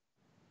salmon.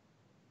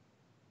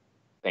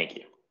 Thank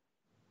you.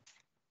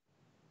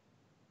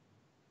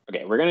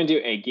 Okay, we're going to do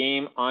a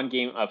game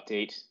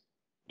update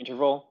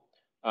interval.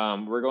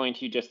 We're going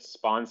to just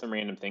spawn some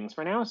random things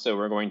for now. So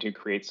we're going to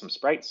create some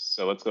sprites.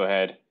 So let's go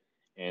ahead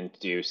and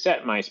do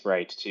set my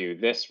sprite to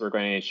this. We're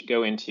going to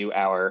go into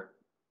our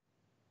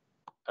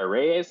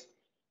arrays.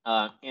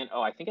 And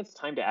I think it's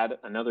time to add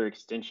another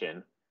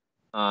extension.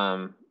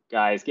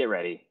 Guys, get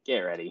ready.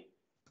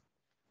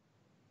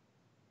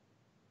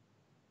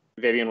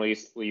 Vivian, will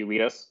you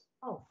lead us?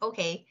 Oh,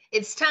 okay.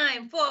 It's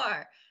time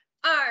for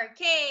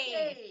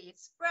Arcade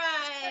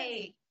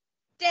Sprite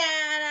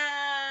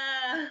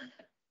Data.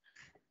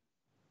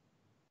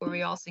 Were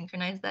we all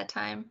synchronized that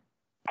time?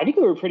 I think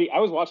we were pretty. I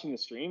was watching the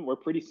stream. We're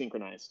pretty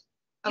synchronized.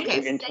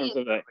 Okay. In terms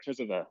of the.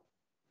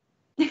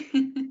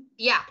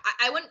 Yeah,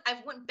 I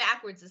went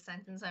backwards a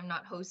sentence. I'm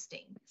not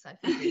hosting, so I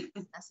figured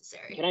it's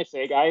necessary. Can I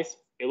say, guys,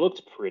 it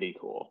looked pretty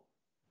cool.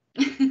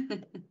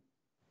 The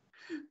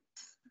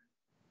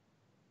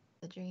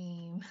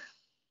dream.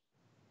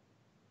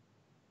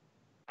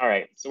 All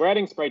right, so we're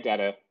adding sprite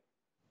data.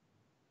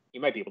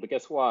 You might be able to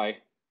guess why.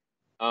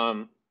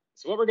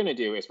 So what we're going to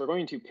do is we're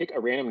going to pick a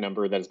random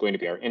number that is going to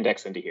be our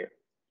index into here.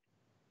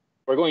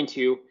 We're going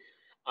to,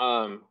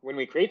 when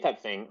we create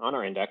that thing on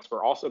our index,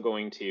 we're also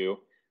going to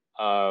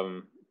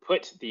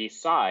put the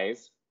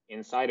size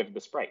inside of the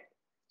sprite.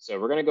 So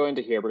we're going to go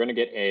into here. We're going to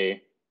get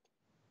a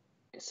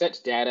set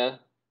data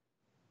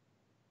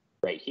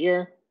right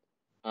here.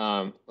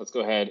 Let's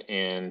go ahead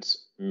and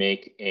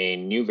make a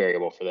new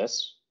variable for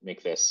this.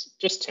 Make this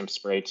just temp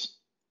sprite.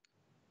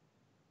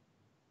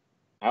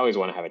 I always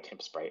want to have a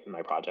temp sprite in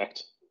my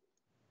project.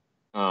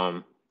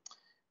 And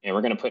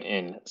we're going to put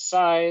in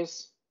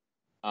size.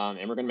 And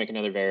we're going to make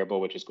another variable,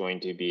 which is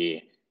going to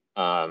be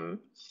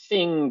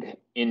thing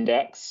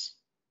index.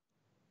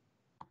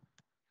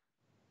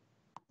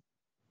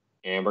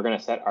 And we're going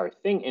to set our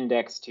thing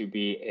index to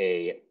be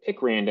a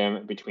pick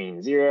random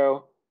between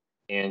 0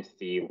 and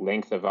the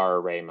length of our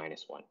array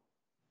 -1.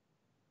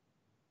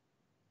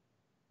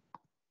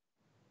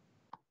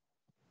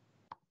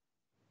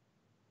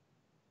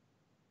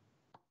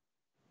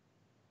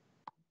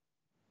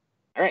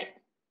 All right.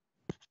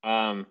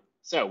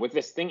 So with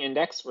this thing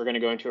index, we're going to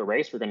go into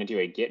arrays. We're going to do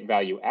a get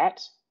value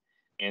at.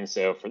 And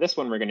so for this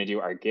one, we're going to do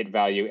our get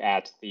value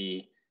at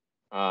the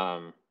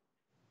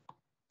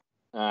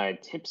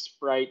tip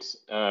sprite.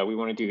 We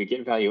want to do the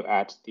get value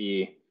at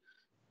the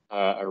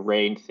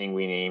array thing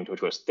we named,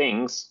 which was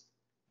things.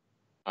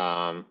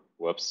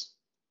 Whoops.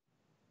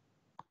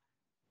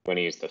 I'm going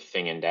to use the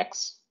thing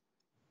index.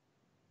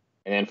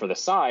 And then for the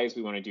size,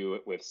 we want to do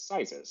it with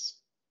sizes.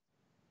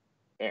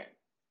 There.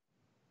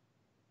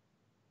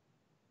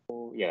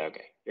 Yeah,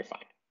 okay, you're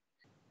fine.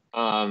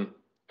 All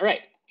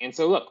right, and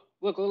so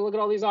look at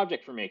all these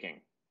objects we're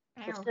making.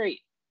 That's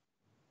great.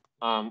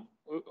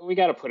 We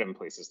got to put them in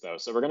places though.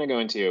 So we're going to go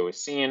into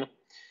scene,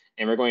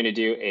 and we're going to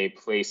do a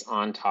place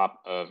on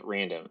top of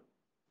random,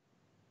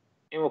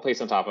 and we'll place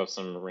on top of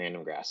some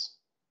random grass.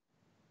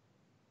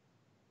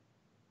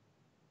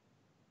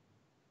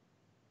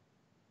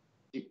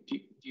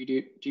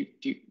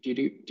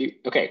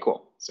 Okay,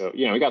 cool. So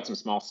we got some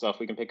small stuff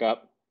we can pick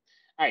up.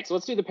 All right, so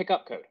let's do the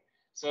pickup code.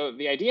 So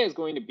the idea is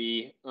going to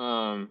be,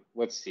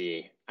 let's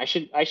see. I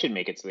should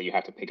make it so that you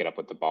have to pick it up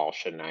with the ball,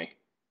 shouldn't I?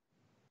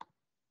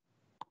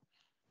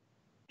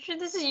 Sure,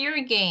 this is your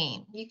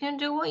game. You can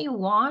do what you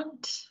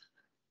want.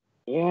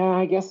 Yeah,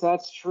 I guess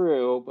that's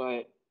true,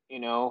 but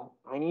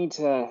I need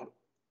to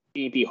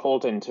be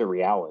beholden to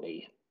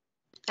reality.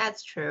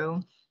 That's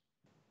true.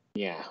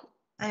 Yeah.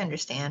 I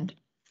understand.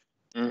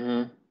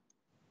 Mm-hmm.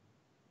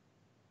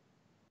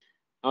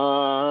 No,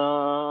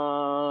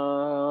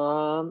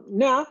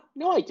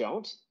 I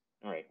don't.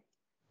 All right.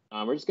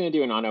 We're just going to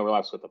do a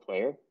non-overlaps with the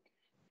player.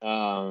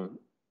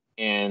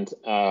 And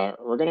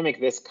we're going to make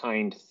this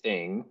kind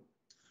thing.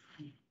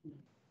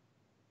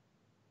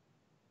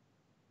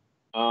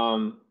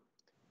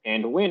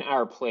 And when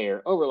our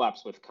player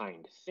overlaps with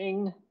kind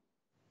thing,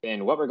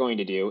 then what we're going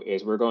to do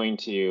is we're going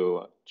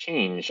to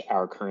change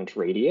our current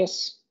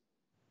radius.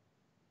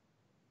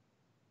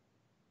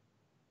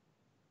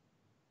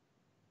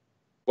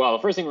 Well,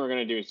 the first thing we're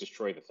going to do is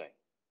destroy the thing.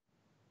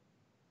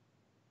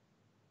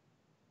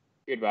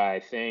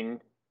 Goodbye,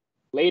 thing.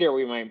 Later,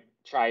 we might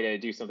try to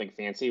do something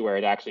fancy where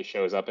it actually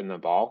shows up in the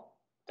ball.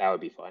 That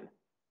would be fun.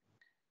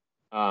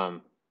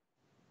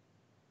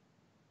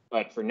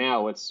 But for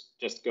now, let's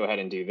just go ahead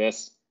and do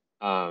this.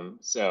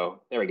 So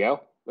there we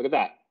go. Look at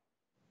that.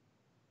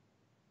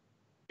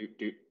 Do,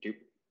 do, do,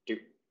 do.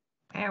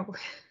 Ow.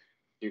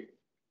 Do.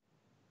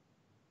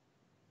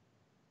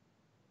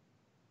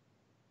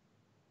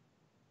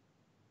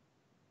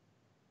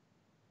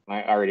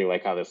 I already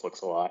like how this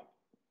looks a lot.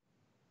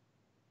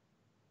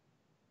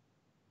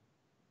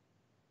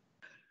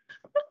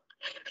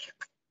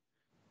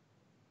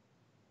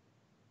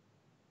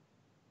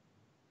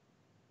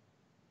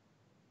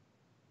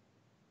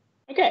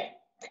 Okay.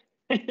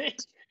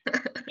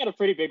 Got a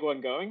pretty big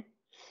one going.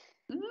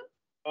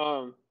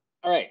 All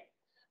right.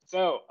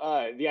 So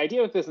the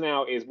idea with this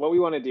now is what we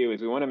want to do is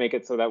we want to make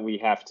it so that we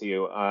have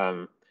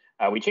to,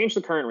 we change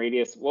the current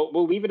radius.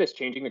 We'll leave it as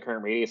changing the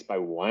current radius by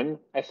 1,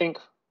 I think,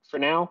 for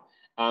now.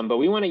 But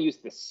we want to use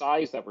the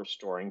size that we're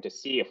storing to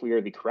see if we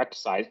are the correct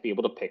size to be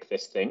able to pick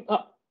this thing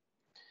up.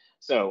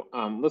 So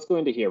let's go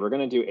into here. We're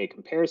going to do a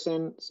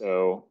comparison.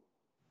 So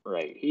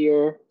right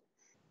here,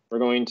 we're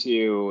going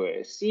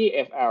to see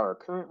if our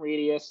current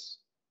radius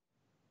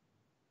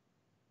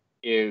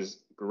is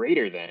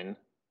greater than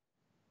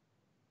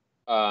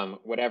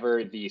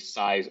whatever the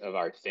size of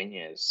our thing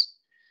is.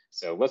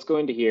 So let's go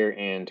into here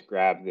and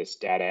grab this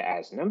data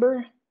as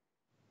number.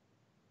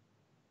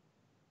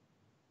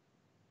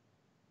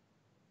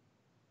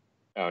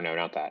 Oh, no,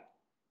 not that.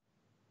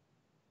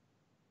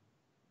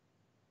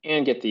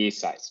 And get the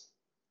size.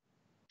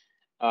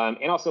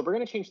 And also, we're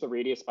going to change the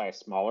radius by a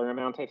smaller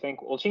amount, I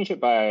think. We'll change it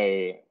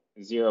by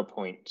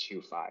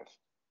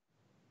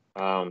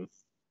 0.25.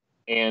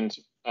 And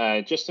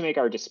just to make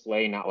our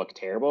display not look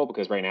terrible,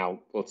 because right now,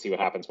 let's see what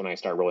happens when I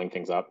start rolling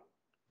things up.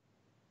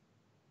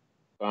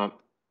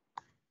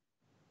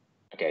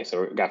 Okay,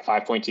 so we've got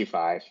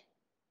 5.25,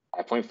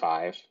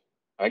 5.5.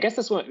 I guess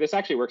this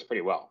actually works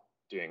pretty well,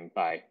 doing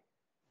by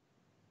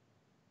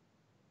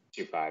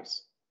 2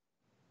 5s.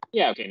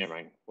 Yeah, okay, never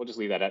mind. We'll just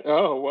leave that at,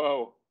 oh,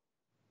 whoa.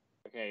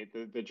 Okay,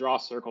 the draw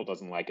circle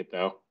doesn't like it,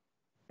 though.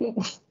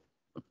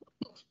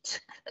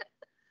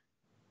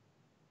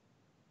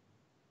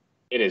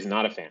 It is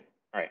not a fan.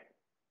 All right.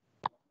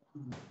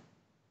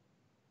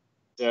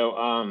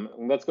 So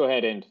let's go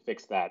ahead and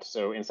fix that.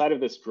 So inside of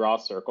this draw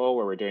circle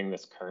where we're doing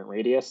this current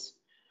radius,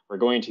 we're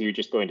going to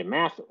just go into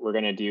math. We're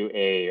going to do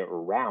a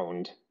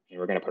round, and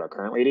we're going to put our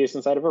current radius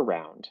inside of a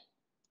round.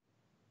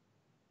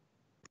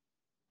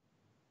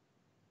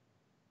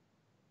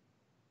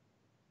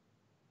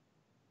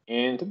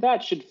 And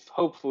that should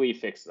hopefully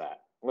fix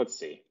that. Let's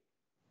see.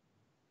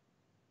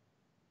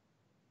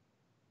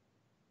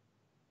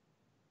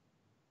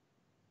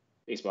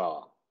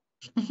 Baseball.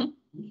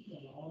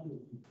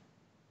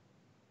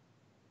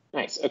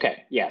 Nice.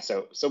 Okay. Yeah.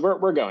 So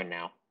we're going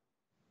now.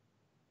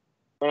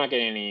 We're not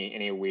getting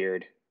any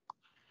weird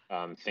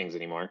things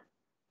anymore.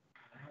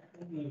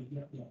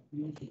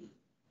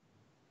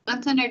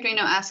 Benson Arduino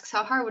asks,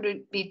 how hard would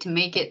it be to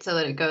make it so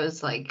that it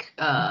goes like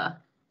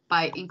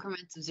by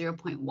increments of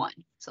 0.1?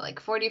 So like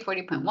 40,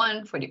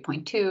 40.1,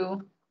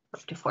 40.2,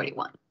 up to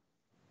 41.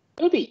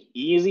 It would be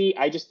easy.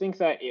 I just think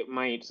that it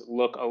might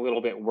look a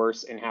little bit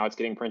worse in how it's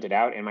getting printed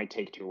out. It might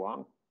take too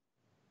long.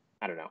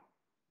 I don't know.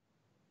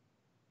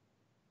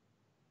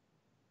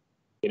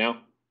 You know?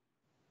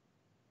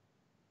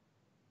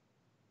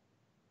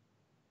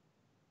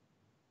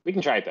 We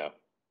can try it though.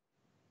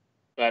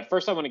 But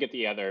first I want to get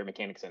the other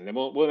mechanics in. Then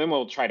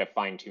we'll try to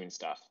fine tune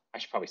stuff. I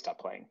should probably stop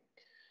playing.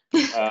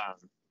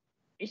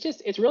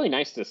 It's really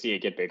nice to see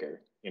it get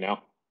bigger, you know?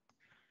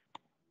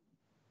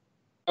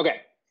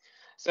 Okay.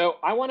 So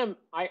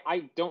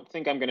I don't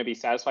think I'm going to be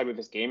satisfied with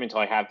this game until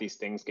I have these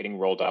things getting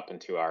rolled up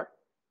into our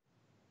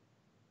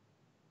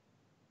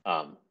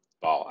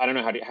ball. I don't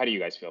know, how do you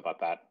guys feel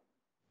about that?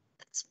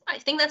 I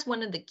think that's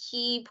one of the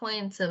key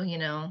points of,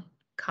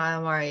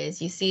 Katamari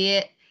is you see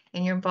it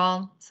in your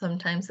ball.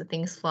 Sometimes the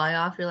things fly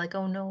off. You're like,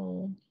 oh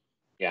no.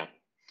 Yeah.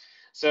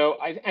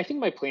 So I think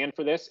my plan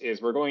for this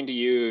is we're going to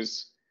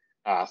use,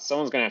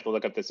 someone's going to have to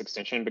look up this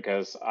extension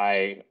because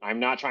I'm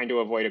not trying to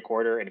avoid a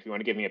quarter. And if you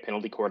want to give me a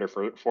penalty quarter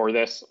for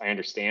this, I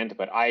understand.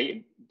 But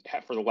I,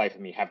 for the life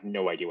of me, have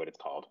no idea what it's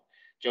called.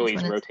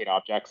 Joey's rotate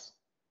objects.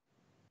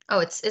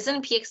 Oh,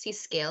 isn't PXT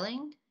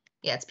scaling?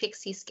 Yeah, it's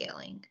PXT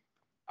scaling.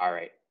 All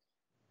right.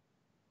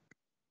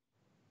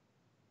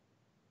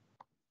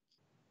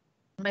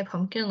 My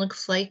pumpkin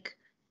looks like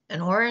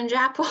an orange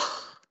apple.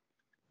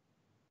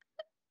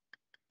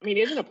 I mean,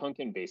 isn't a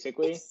pumpkin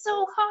basically? It's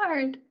so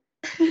hard.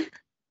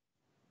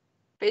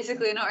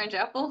 Basically an orange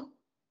apple?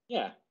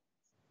 Yeah.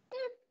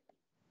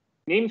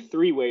 Name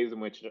 3 ways in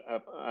which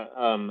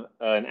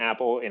an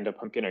apple and a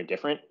pumpkin are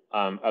different,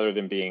 other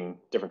than being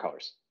different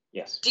colors.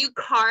 Yes. Do you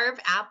carve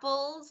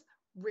apples,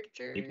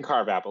 Richard? You can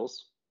carve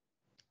apples.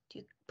 Do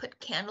you put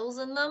candles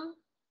in them?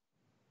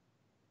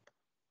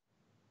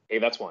 Hey,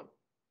 that's one.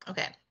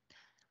 Okay.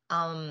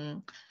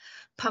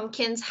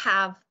 Pumpkins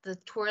have the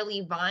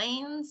twirly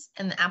vines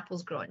and the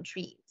apples grow on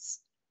trees.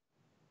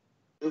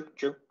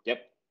 True.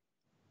 Yep.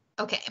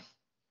 Okay.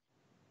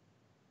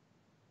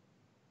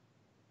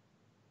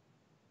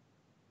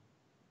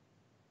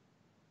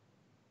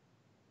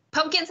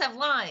 Pumpkins have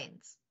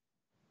lines.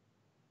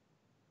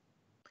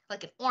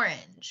 Like an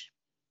orange.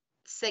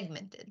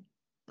 Segmented.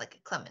 Like a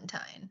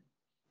clementine.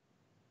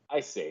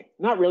 I see.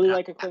 Not really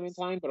like a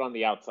clementine, but on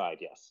the outside,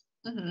 yes.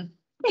 Mm-hmm.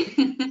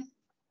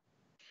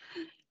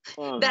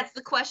 That's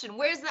the question.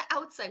 Where's the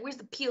outside? Where's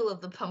the peel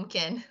of the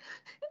pumpkin?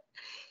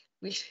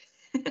 we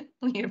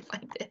need to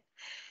find it.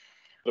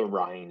 The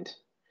rind.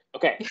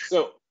 Okay,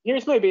 so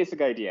here's my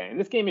basic idea, and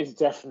this game is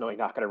definitely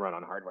not going to run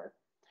on hardware.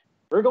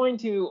 We're going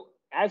to,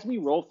 as we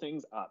roll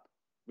things up,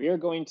 we are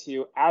going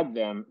to add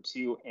them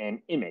to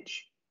an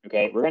image.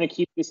 Okay, we're going to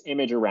keep this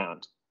image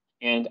around.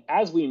 And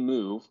as we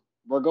move,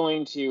 we're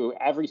going to,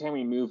 every time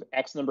we move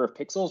X number of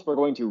pixels, we're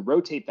going to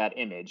rotate that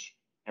image,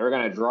 and we're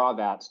going to draw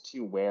that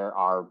to where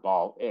our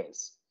ball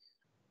is.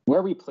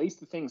 Where we place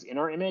the things in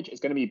our image is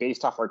going to be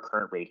based off our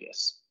current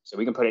radius. So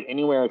we can put it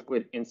anywhere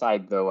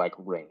inside the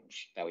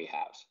range that we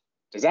have.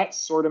 Does that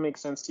sort of make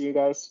sense to you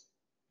guys?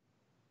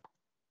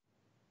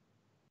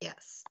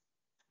 Yes.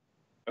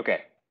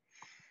 Okay.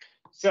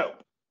 So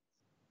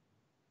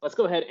let's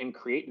go ahead and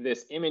create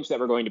this image that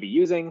we're going to be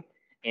using.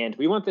 And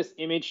we want this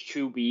image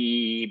to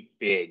be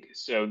big.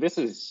 So this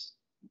is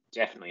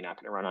definitely not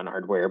going to run on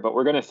hardware, but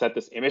we're going to set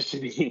this image to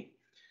be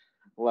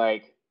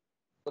like,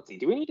 let's see,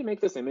 do we need to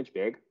make this image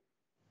big?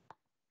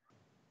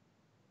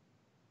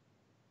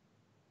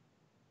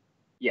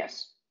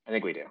 Yes, I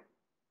think we do.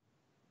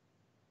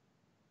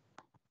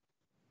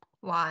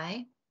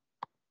 Why?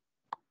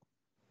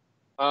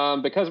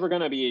 Because we're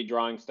going to be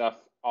drawing stuff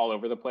all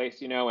over the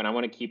place, and I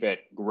want to keep it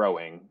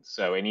growing.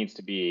 So it needs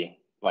to be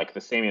like the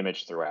same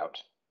image throughout.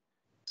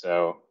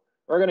 So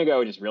we're going to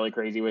go just really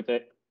crazy with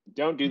it.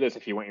 Don't do this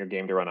if you want your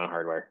game to run on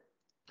hardware.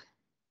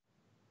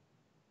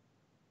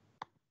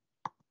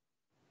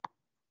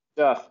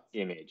 Stuff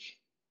image.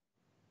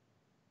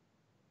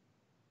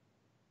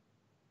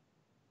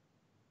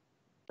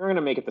 We're going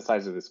to make it the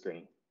size of the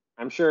screen.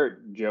 I'm sure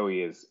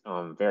Joey is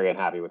very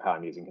unhappy with how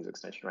I'm using his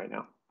extension right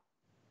now.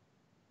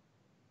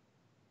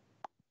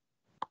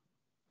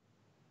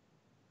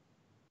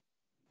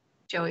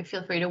 Joey,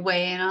 feel free to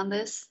weigh in on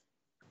this.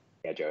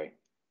 Yeah, Joey.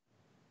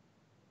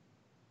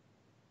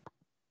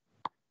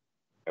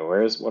 Okay,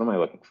 what am I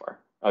looking for?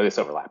 Oh, this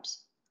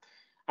overlaps.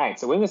 All right,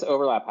 so when this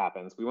overlap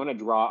happens, we want to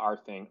draw our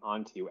thing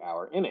onto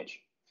our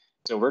image.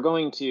 So we're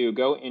going to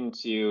go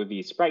into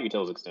the Sprite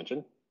Utils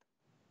extension.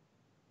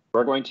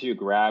 We're going to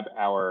grab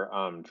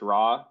our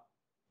draw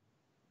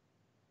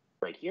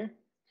right here.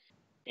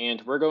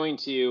 And we're going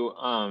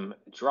to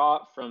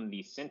draw from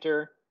the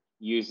center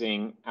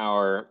using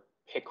our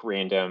pick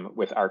random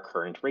with our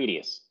current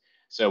radius.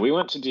 So we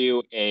want to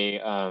do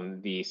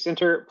the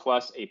center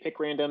plus a pick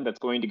random that's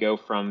going to go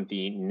from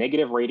the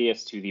negative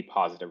radius to the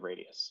positive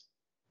radius.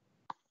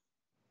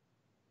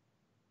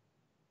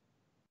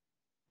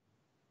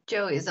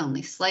 Joey is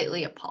only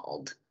slightly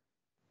appalled.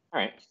 All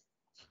right.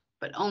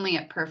 But only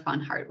at perf on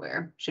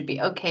hardware. Should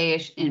be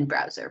okay-ish in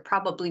browser.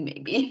 Probably,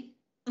 maybe.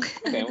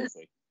 Okay, we'll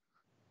see.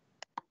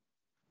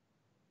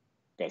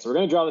 Okay, so we're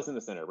going to draw this in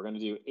the center. We're going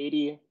to do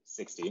 80,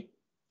 60.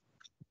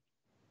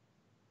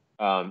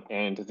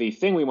 And the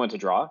thing we want to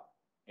draw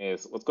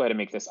is, let's go ahead and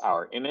make this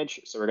our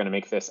image. So we're going to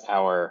make this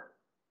our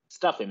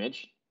stuff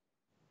image.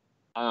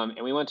 And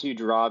we want to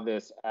draw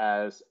this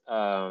as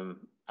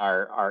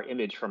our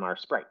image from our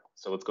sprite.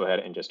 So let's go ahead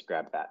and just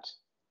grab that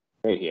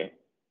right here.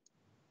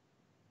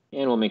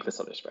 And we'll make this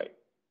other sprite.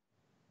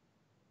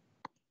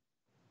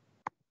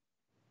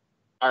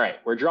 All right,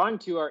 we're drawing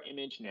to our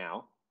image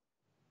now,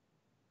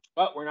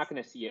 but we're not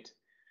going to see it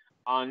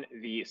on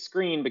the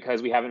screen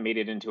because we haven't made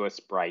it into a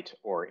sprite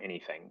or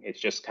anything. It's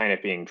just kind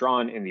of being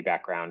drawn in the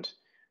background,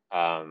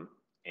 and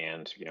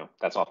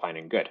that's all fine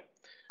and good.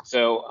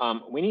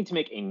 So we need to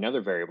make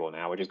another variable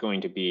now, which is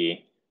going to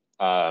be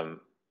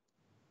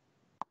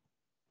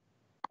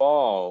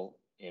ball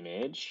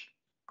image,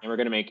 and we're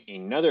going to make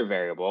another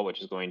variable,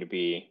 which is going to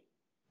be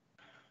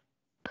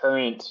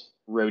current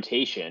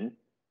rotation.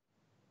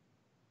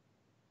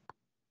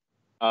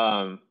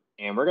 And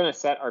we're going to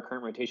set our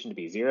current rotation to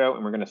be 0,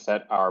 and we're going to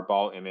set our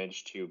ball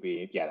image to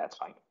be, yeah, that's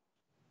fine.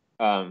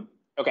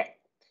 Okay,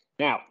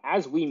 now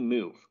as we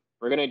move,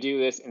 we're going to do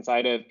this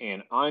inside of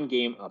an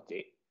on-game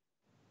update.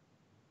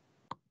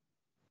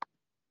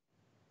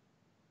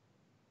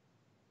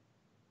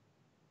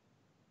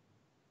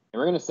 And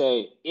we're going to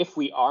say if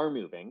we are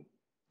moving,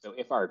 so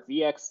if our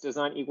Vx does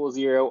not equal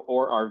 0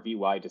 or our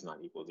Vy does not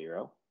equal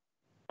 0,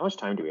 How much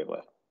time do we have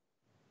left?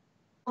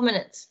 4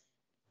 minutes.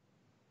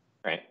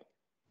 All right.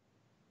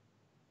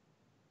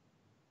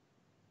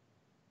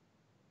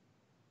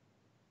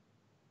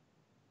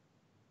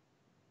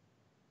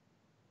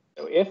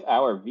 So if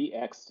our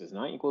Vx does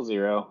not equal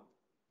 0,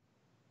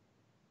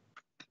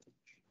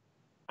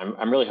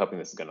 I'm really hoping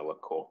this is going to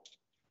look cool.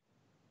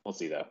 We'll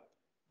see though.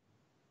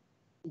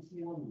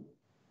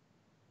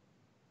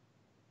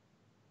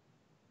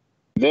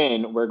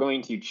 Then we're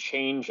going to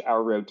change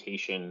our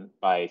rotation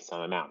by some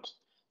amount.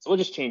 So we'll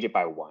just change it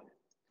by 1.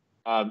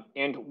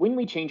 And when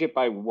we change it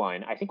by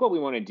 1, I think what we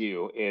want to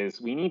do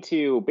is we need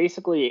to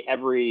basically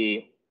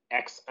every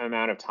X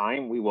amount of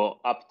time, we will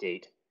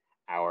update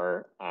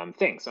our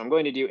thing. So I'm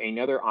going to do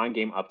another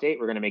on-game update.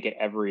 We're going to make it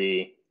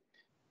every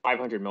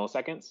 500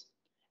 milliseconds.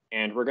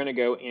 And we're going to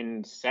go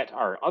and set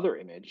our other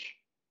image.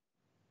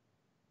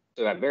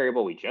 So that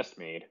variable we just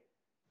made,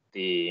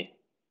 the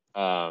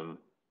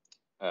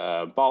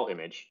ball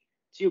image,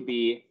 to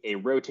be a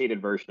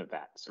rotated version of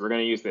that. So we're going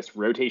to use this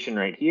rotation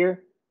right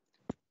here.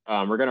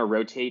 We're going to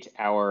rotate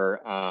our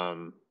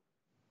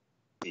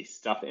the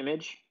stuff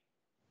image,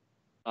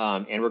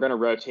 and we're going to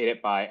rotate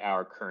it by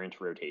our current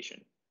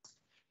rotation.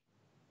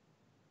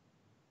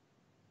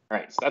 All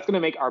right, so that's going to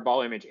make our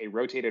ball image a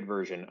rotated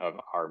version of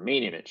our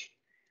main image.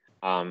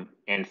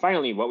 And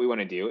finally, what we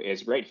want to do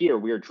is right here,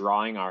 we're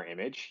drawing our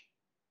image.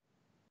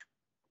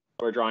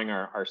 We're drawing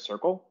our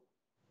circle.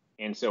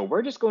 And so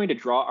we're just going to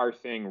draw our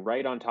thing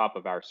right on top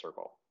of our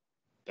circle.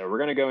 So we're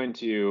going to go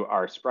into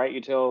our sprite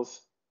utils.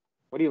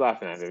 What are you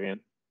laughing at,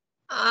 Vivian?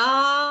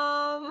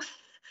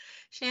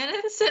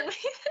 Shannon sent me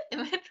an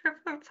image of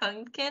her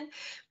pumpkin,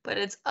 but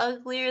it's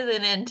uglier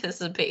than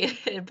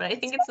anticipated. But I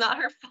think it's not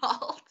her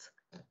fault.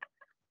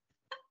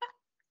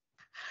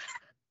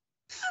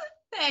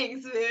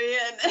 Thanks,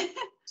 Vivian.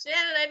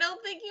 Shannon, I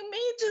don't think you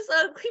made this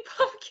ugly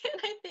pumpkin.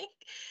 I think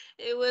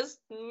it was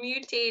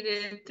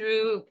mutated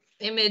through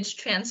image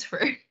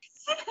transfer.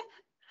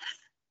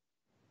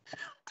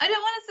 I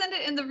didn't want to send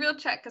it in the real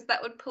chat because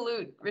that would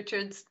pollute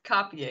Richard's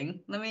copying.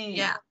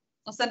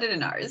 I'll send it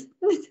in ours.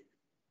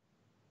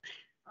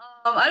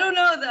 I don't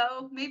know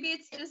though. Maybe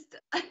it's just.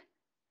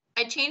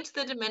 I changed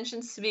the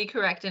dimensions to be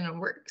correct and it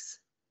works.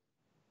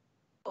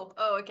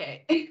 Oh,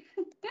 okay. It's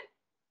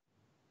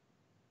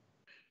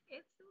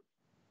so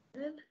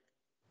good.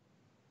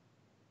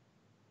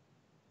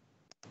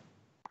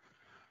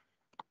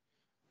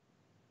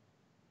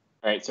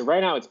 All right, so right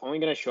now it's only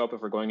going to show up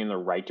if we're going in the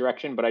right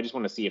direction, but I just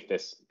want to see if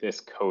this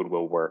code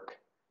will work.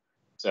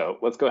 So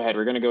let's go ahead.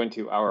 We're going to go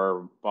into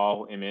our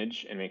ball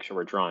image and make sure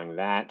we're drawing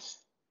that.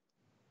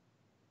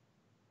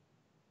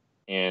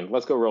 And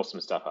let's go roll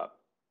some stuff up.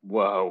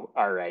 Whoa,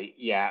 all right.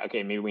 Yeah,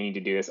 okay, maybe we need to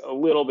do this a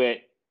little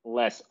bit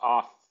less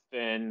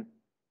often.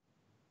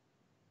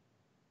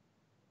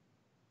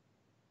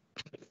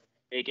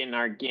 Making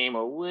our game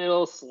a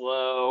little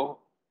slow.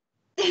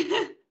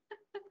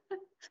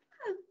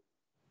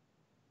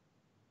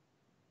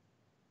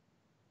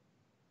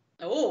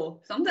 Oh,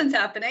 something's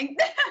happening.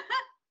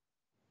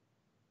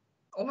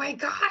 Oh my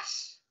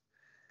gosh.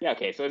 Yeah,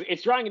 okay, so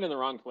it's drawing it in the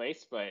wrong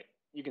place, but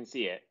you can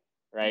see it,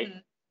 right?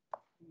 Mm.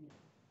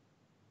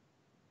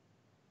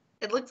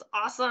 It looks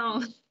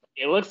awesome.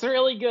 It looks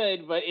really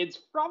good, but it's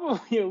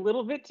probably a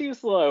little bit too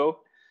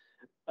slow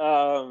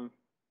to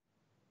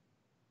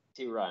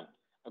run.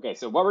 Okay,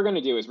 so what we're going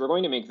to do is we're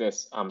going to make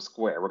this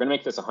square. We're going to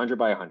make this 100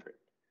 by 100.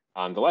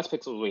 The less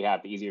pixels we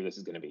have, the easier this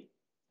is going to be.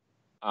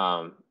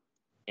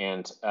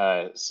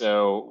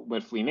 So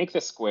if we make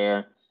this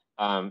square,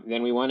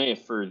 then we want to,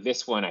 for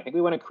this one, I think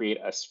we want to create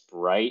a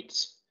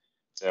sprite.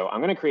 So I'm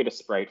going to create a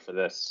sprite for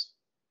this.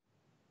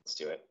 Let's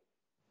do it.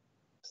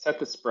 Set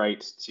the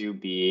sprite to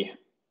be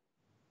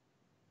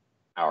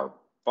our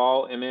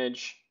ball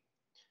image.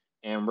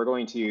 And we're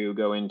going to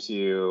go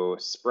into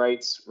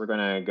sprites. We're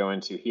going to go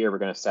into here. We're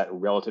going to set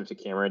relative to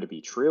camera to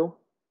be true.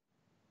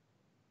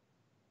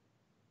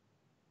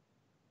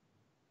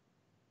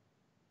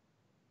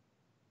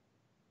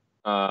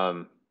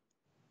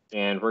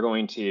 And we're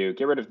going to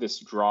get rid of this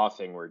draw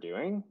thing we're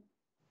doing.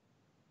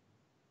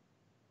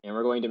 And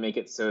we're going to make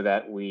it so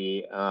that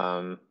we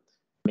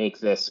make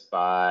this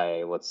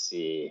by, let's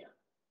see,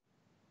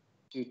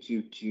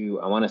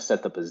 I want to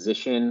set the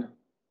position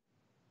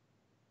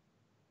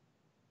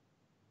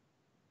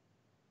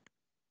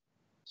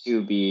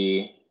to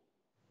be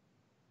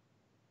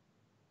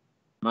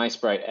my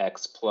sprite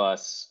X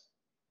plus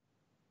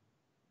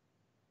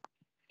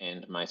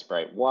and my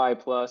sprite Y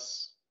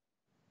plus.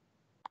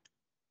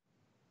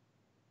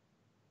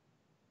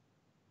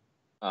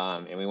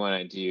 And we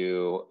want to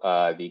do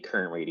the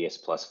current radius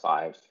plus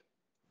 5,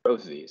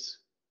 both of these.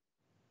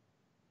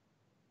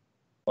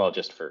 Well,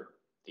 just for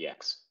the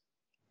X.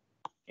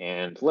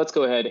 And let's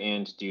go ahead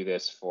and do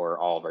this for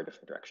all of our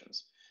different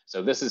directions.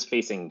 So this is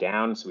facing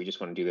down, so we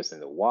just want to do this in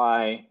the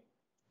Y.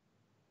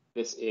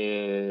 This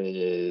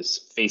is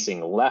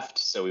facing left,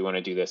 so we want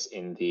to do this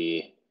in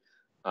the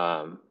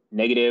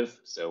negative.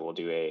 So we'll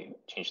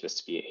change this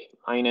to be a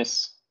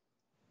minus.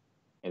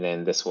 And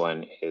then this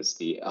one is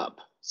the up.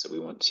 So we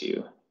want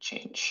to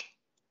change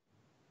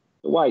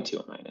the Y to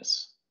a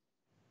minus.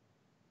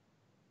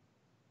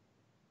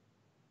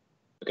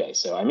 Okay,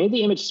 so I made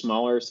the image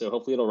smaller, so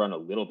hopefully it'll run a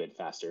little bit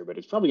faster, but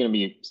it's probably going to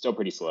be still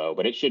pretty slow,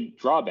 but it should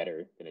draw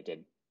better than it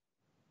did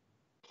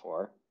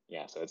before.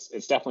 Yeah, so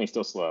it's definitely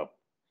still slow.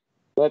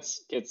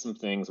 Let's get some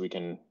things we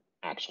can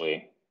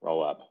actually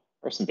roll up,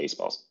 or some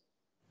baseballs.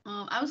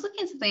 I was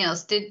looking at something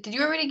else. Did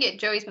you already get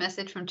Joey's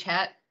message from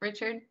chat,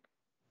 Richard?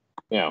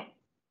 No.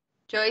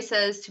 Joey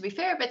says, to be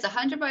fair, if it's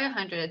 100 by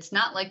 100, it's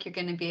not like you're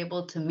going to be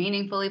able to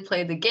meaningfully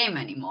play the game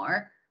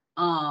anymore.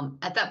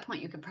 At that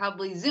point, you could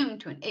probably zoom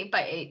to an 8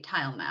 by 8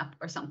 tile map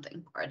or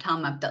something, or a tile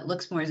map that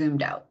looks more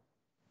zoomed out.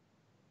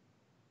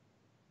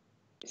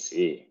 I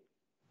see.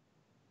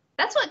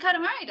 That's what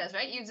Katamari does,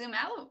 right? You zoom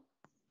out.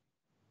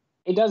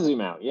 It does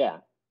zoom out, yeah.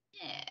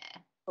 Yeah.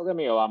 It'll give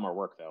me a lot more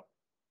work, though.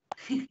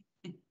 Okay,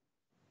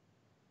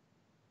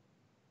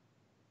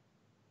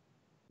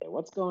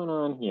 what's going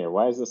on here?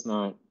 Why is this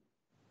not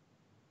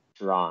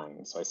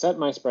drawing? So I set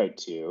my sprite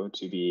 2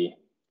 to be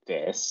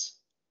this.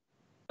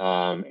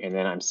 And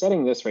then I'm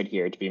setting this right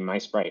here to be my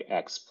sprite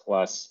X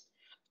plus,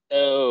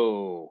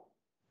 oh,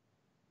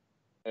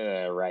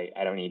 right.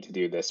 I don't need to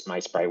do this my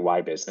sprite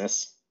Y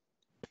business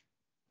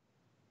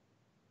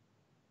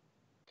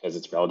because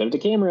it's relative to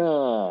camera.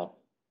 Oh,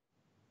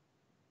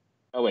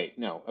 wait,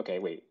 no. Okay,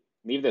 wait.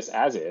 Leave this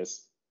as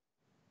is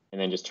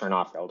and then just turn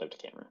off relative to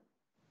camera.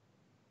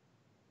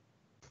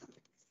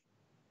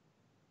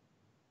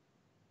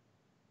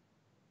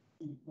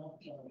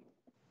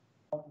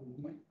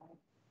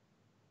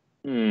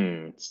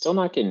 Still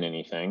not getting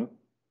anything.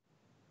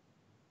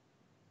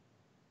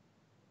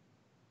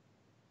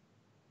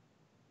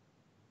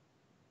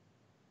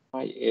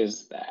 Why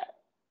is that?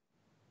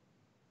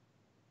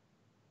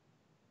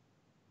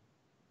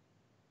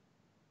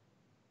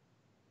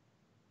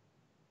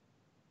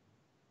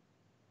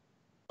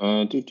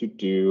 Oh, I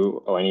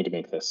need to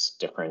make this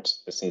different.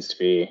 This needs to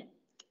be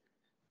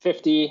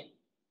 50.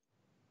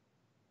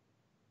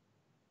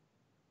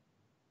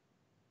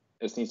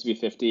 This needs to be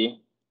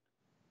 50.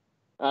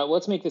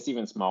 Let's make this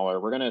even smaller.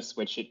 We're going to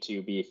switch it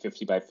to be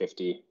 50 by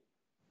 50.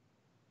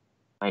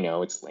 I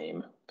know it's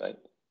lame,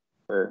 but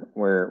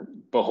we're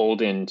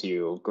beholden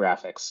to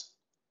graphics.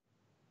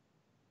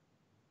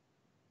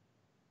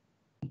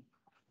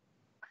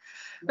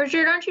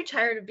 Richard, aren't you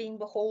tired of being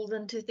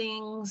beholden to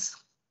things?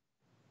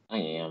 I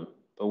am,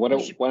 but what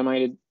am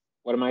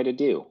I to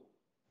do?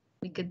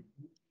 We could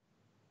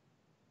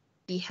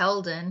be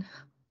helden.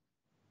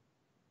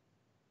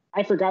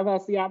 I forgot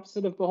that's the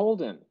opposite of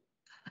beholden.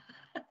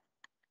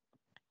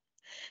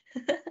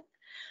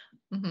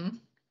 Mm-hmm.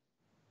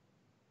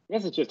 I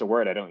guess it's just a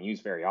word I don't use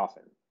very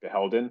often.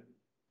 Beholden.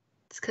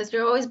 It's because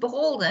you're always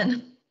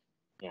beholden.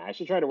 Yeah, I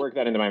should try to work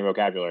that into my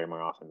vocabulary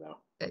more often, though.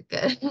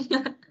 Good.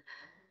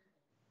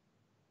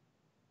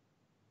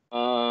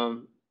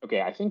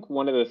 Okay, I think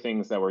one of the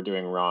things that we're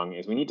doing wrong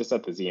is we need to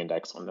set the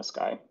z-index on this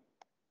guy.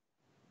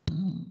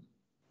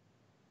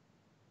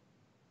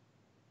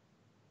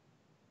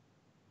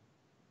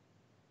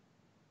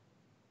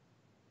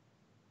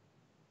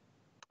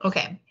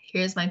 Okay,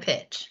 here's my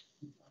pitch.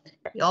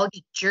 We all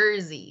get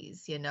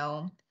jerseys, you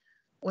know,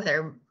 with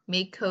our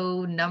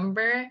MakeCode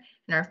number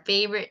and our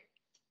favorite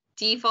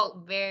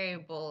default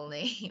variable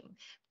name.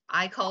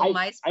 I call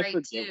my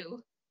sprite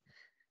 2.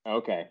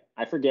 Okay,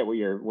 I forget what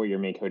your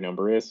MakeCode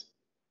number is.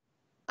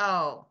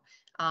 Oh,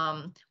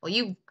 well,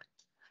 you've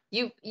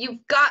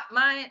got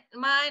my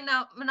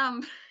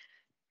number.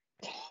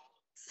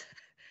 So.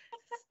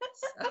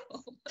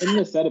 Couldn't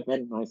have said it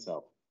better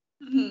myself.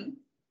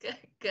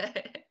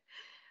 Good.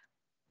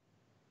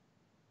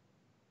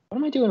 What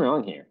am I doing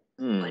wrong here?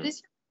 What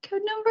is your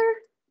code number?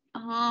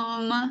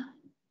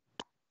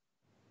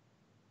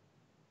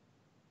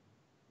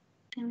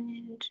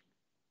 Image.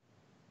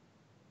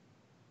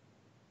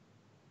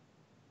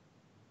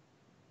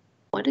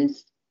 What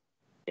is?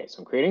 Okay, so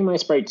I'm creating my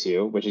sprite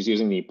 2, which is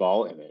using the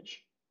ball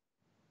image.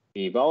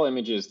 The ball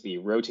image is the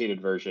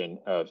rotated version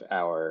of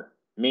our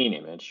main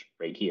image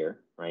right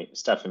here, right?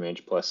 Stuff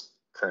image plus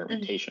current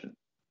rotation.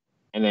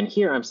 And then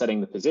here I'm setting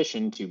the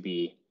position to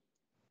be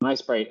my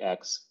sprite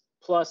X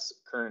plus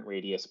current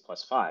radius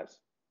plus 5.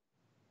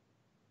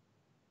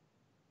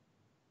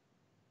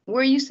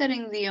 Where are you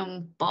setting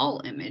the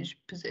ball image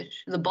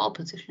position, the ball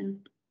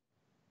position?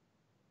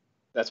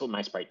 That's what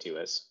my sprite 2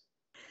 is.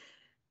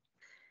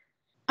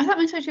 I thought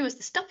my sprite 2 was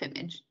the stuff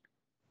image.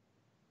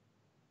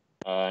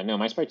 No,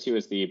 my sprite 2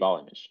 is the ball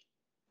image.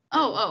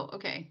 Oh,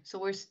 okay. So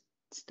where's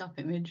stuff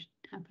image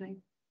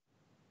happening?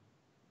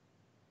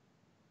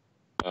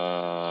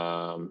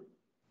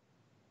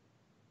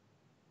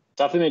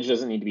 Stuff image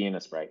doesn't need to be in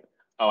a sprite.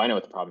 Oh, I know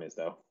what the problem is,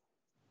 though.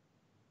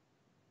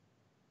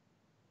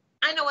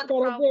 I know what the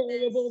problem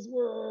variables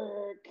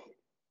work.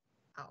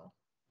 Oh.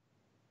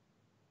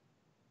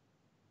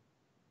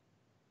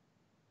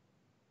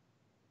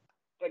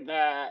 Like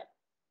that.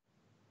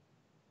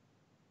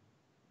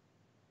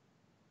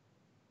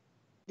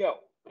 Go.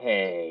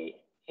 Hey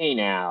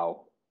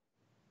now.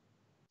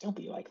 Don't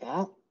be like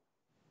that.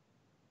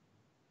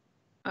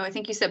 Oh, I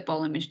think you set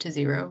ball image to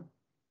 0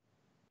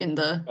 in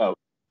the.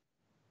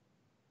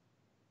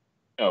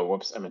 Oh,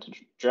 whoops. I meant to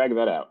drag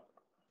that out.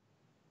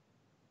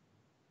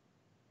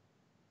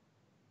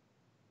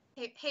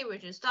 Hey,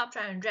 Richard, stop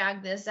trying to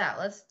drag this out.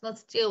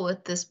 Let's deal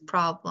with this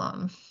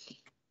problem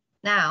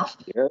now.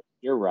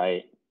 You're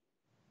right.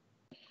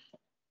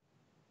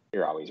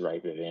 You're always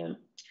right, Vivian.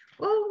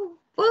 Whoa,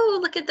 whoa!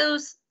 Look at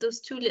those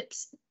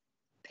tulips.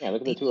 Yeah,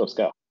 look at the tulips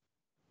go.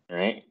 All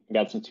right,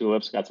 got some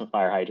tulips, got some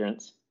fire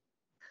hydrants.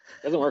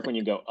 Doesn't work when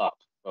you go up,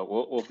 but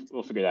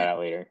we'll figure that out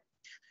later.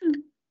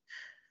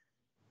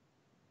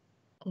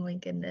 Oh my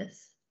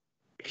goodness.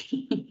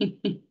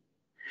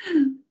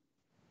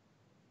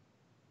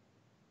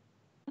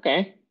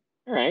 Okay,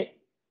 all right.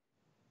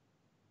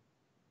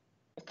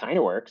 It kind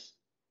of works.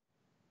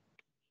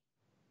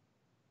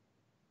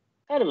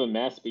 Kind of a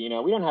mess, but we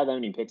don't have that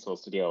many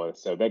pixels to deal with,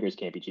 so beggars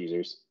can't be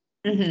choosers.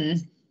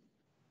 Mm-hmm.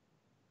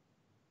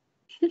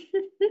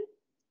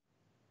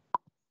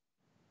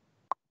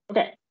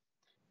 Okay.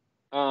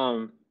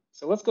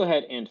 So let's go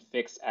ahead and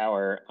fix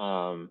our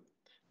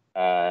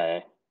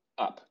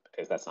up,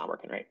 because that's not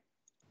working right.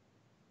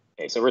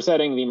 Okay, so we're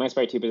setting the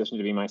MySprite2 position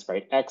to be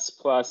MySprite X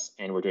plus,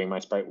 and we're doing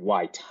MySprite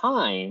Y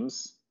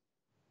times,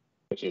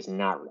 which is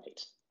not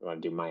right. We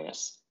want to do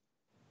minus.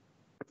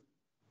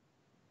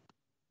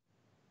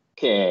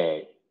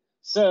 Okay,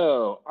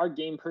 so our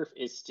game perf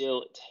is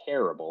still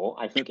terrible.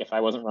 I think if I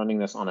wasn't running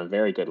this on a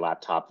very good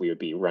laptop, we would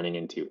be running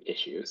into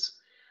issues.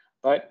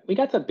 But we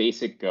got the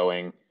basic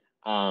going.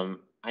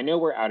 I know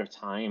we're out of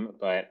time,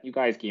 but you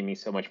guys gave me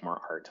so much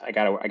more art. I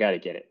gotta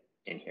get it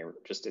in here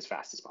just as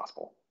fast as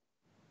possible.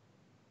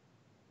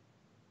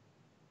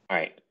 All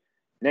right,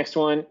 next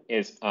one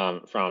is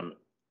from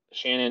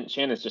Shannon.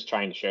 Shannon's just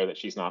trying to show that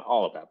she's not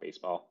all about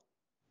baseball.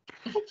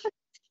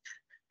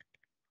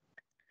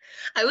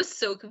 I was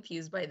so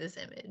confused by this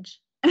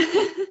image.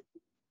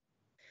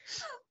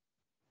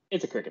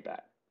 It's a cricket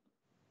bat.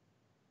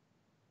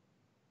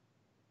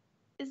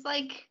 It's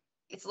like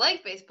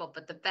baseball,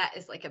 but the bat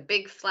is like a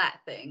big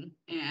flat thing,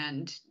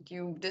 and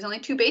there's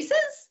only 2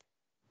 bases?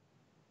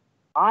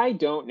 I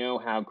don't know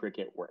how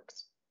cricket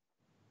works.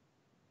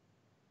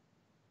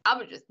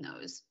 Albert just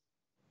knows.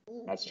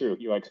 That's true.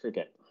 He likes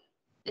cricket.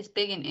 It's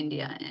big in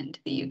India and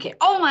the UK.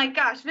 Oh my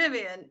gosh,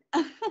 Vivian!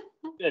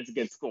 That's a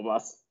good school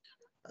bus.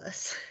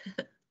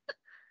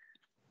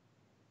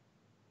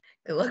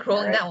 Good luck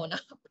rolling that one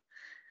up.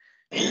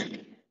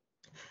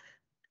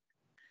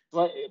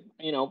 But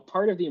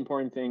part of the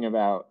important thing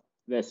about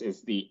this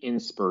is the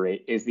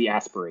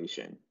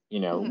aspiration.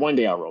 One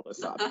day I'll roll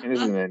this up, and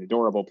this is an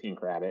adorable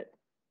pink rabbit.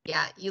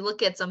 Yeah, you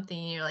look at something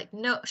and you're like,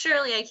 no,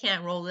 surely I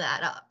can't roll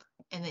that up,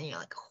 and then you're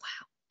like, oh,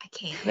 wow, I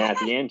can. And at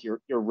the end,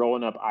 you're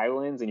rolling up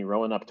islands and you're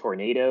rolling up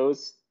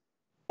tornadoes.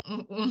 I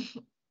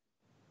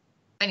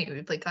need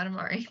to play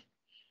Katamari.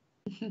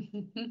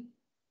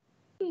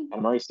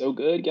 Katamari's so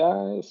good,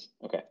 guys.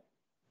 Okay.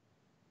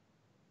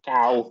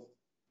 Cow.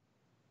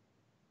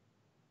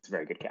 It's a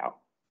very good cow.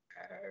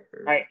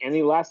 All right, and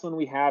the last one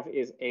we have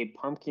is a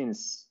pumpkin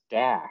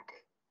stack.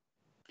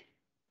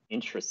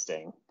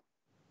 Interesting.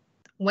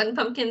 One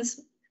pumpkin's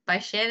by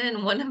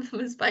Shannon, one of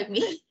them is by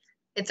me.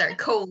 It's our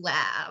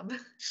collab.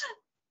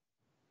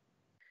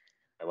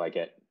 I like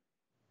it.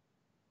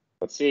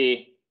 Let's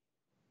see.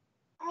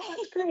 Oh,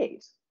 that's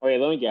great. Okay,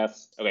 let me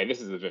guess. Okay,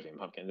 this is the Vivian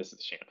pumpkin. This is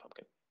the Shannon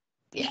pumpkin.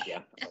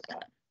 Yeah. I like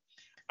that.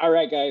 All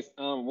right, guys.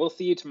 We'll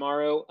see you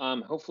tomorrow.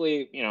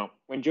 Hopefully,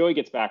 when Joey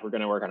gets back, we're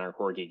going to work on our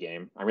corgi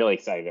game. I'm really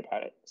excited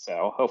about it.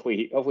 So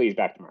hopefully he's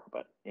back tomorrow.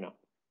 But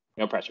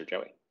no pressure,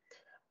 Joey.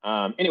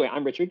 Anyway,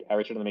 I'm Richard.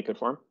 Richard on the MakeCode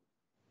forum.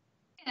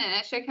 And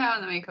I check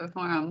out on the MakeCode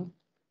forum.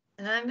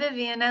 And I'm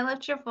Vivian. I love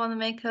Triple on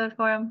the MakeCode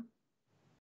forum.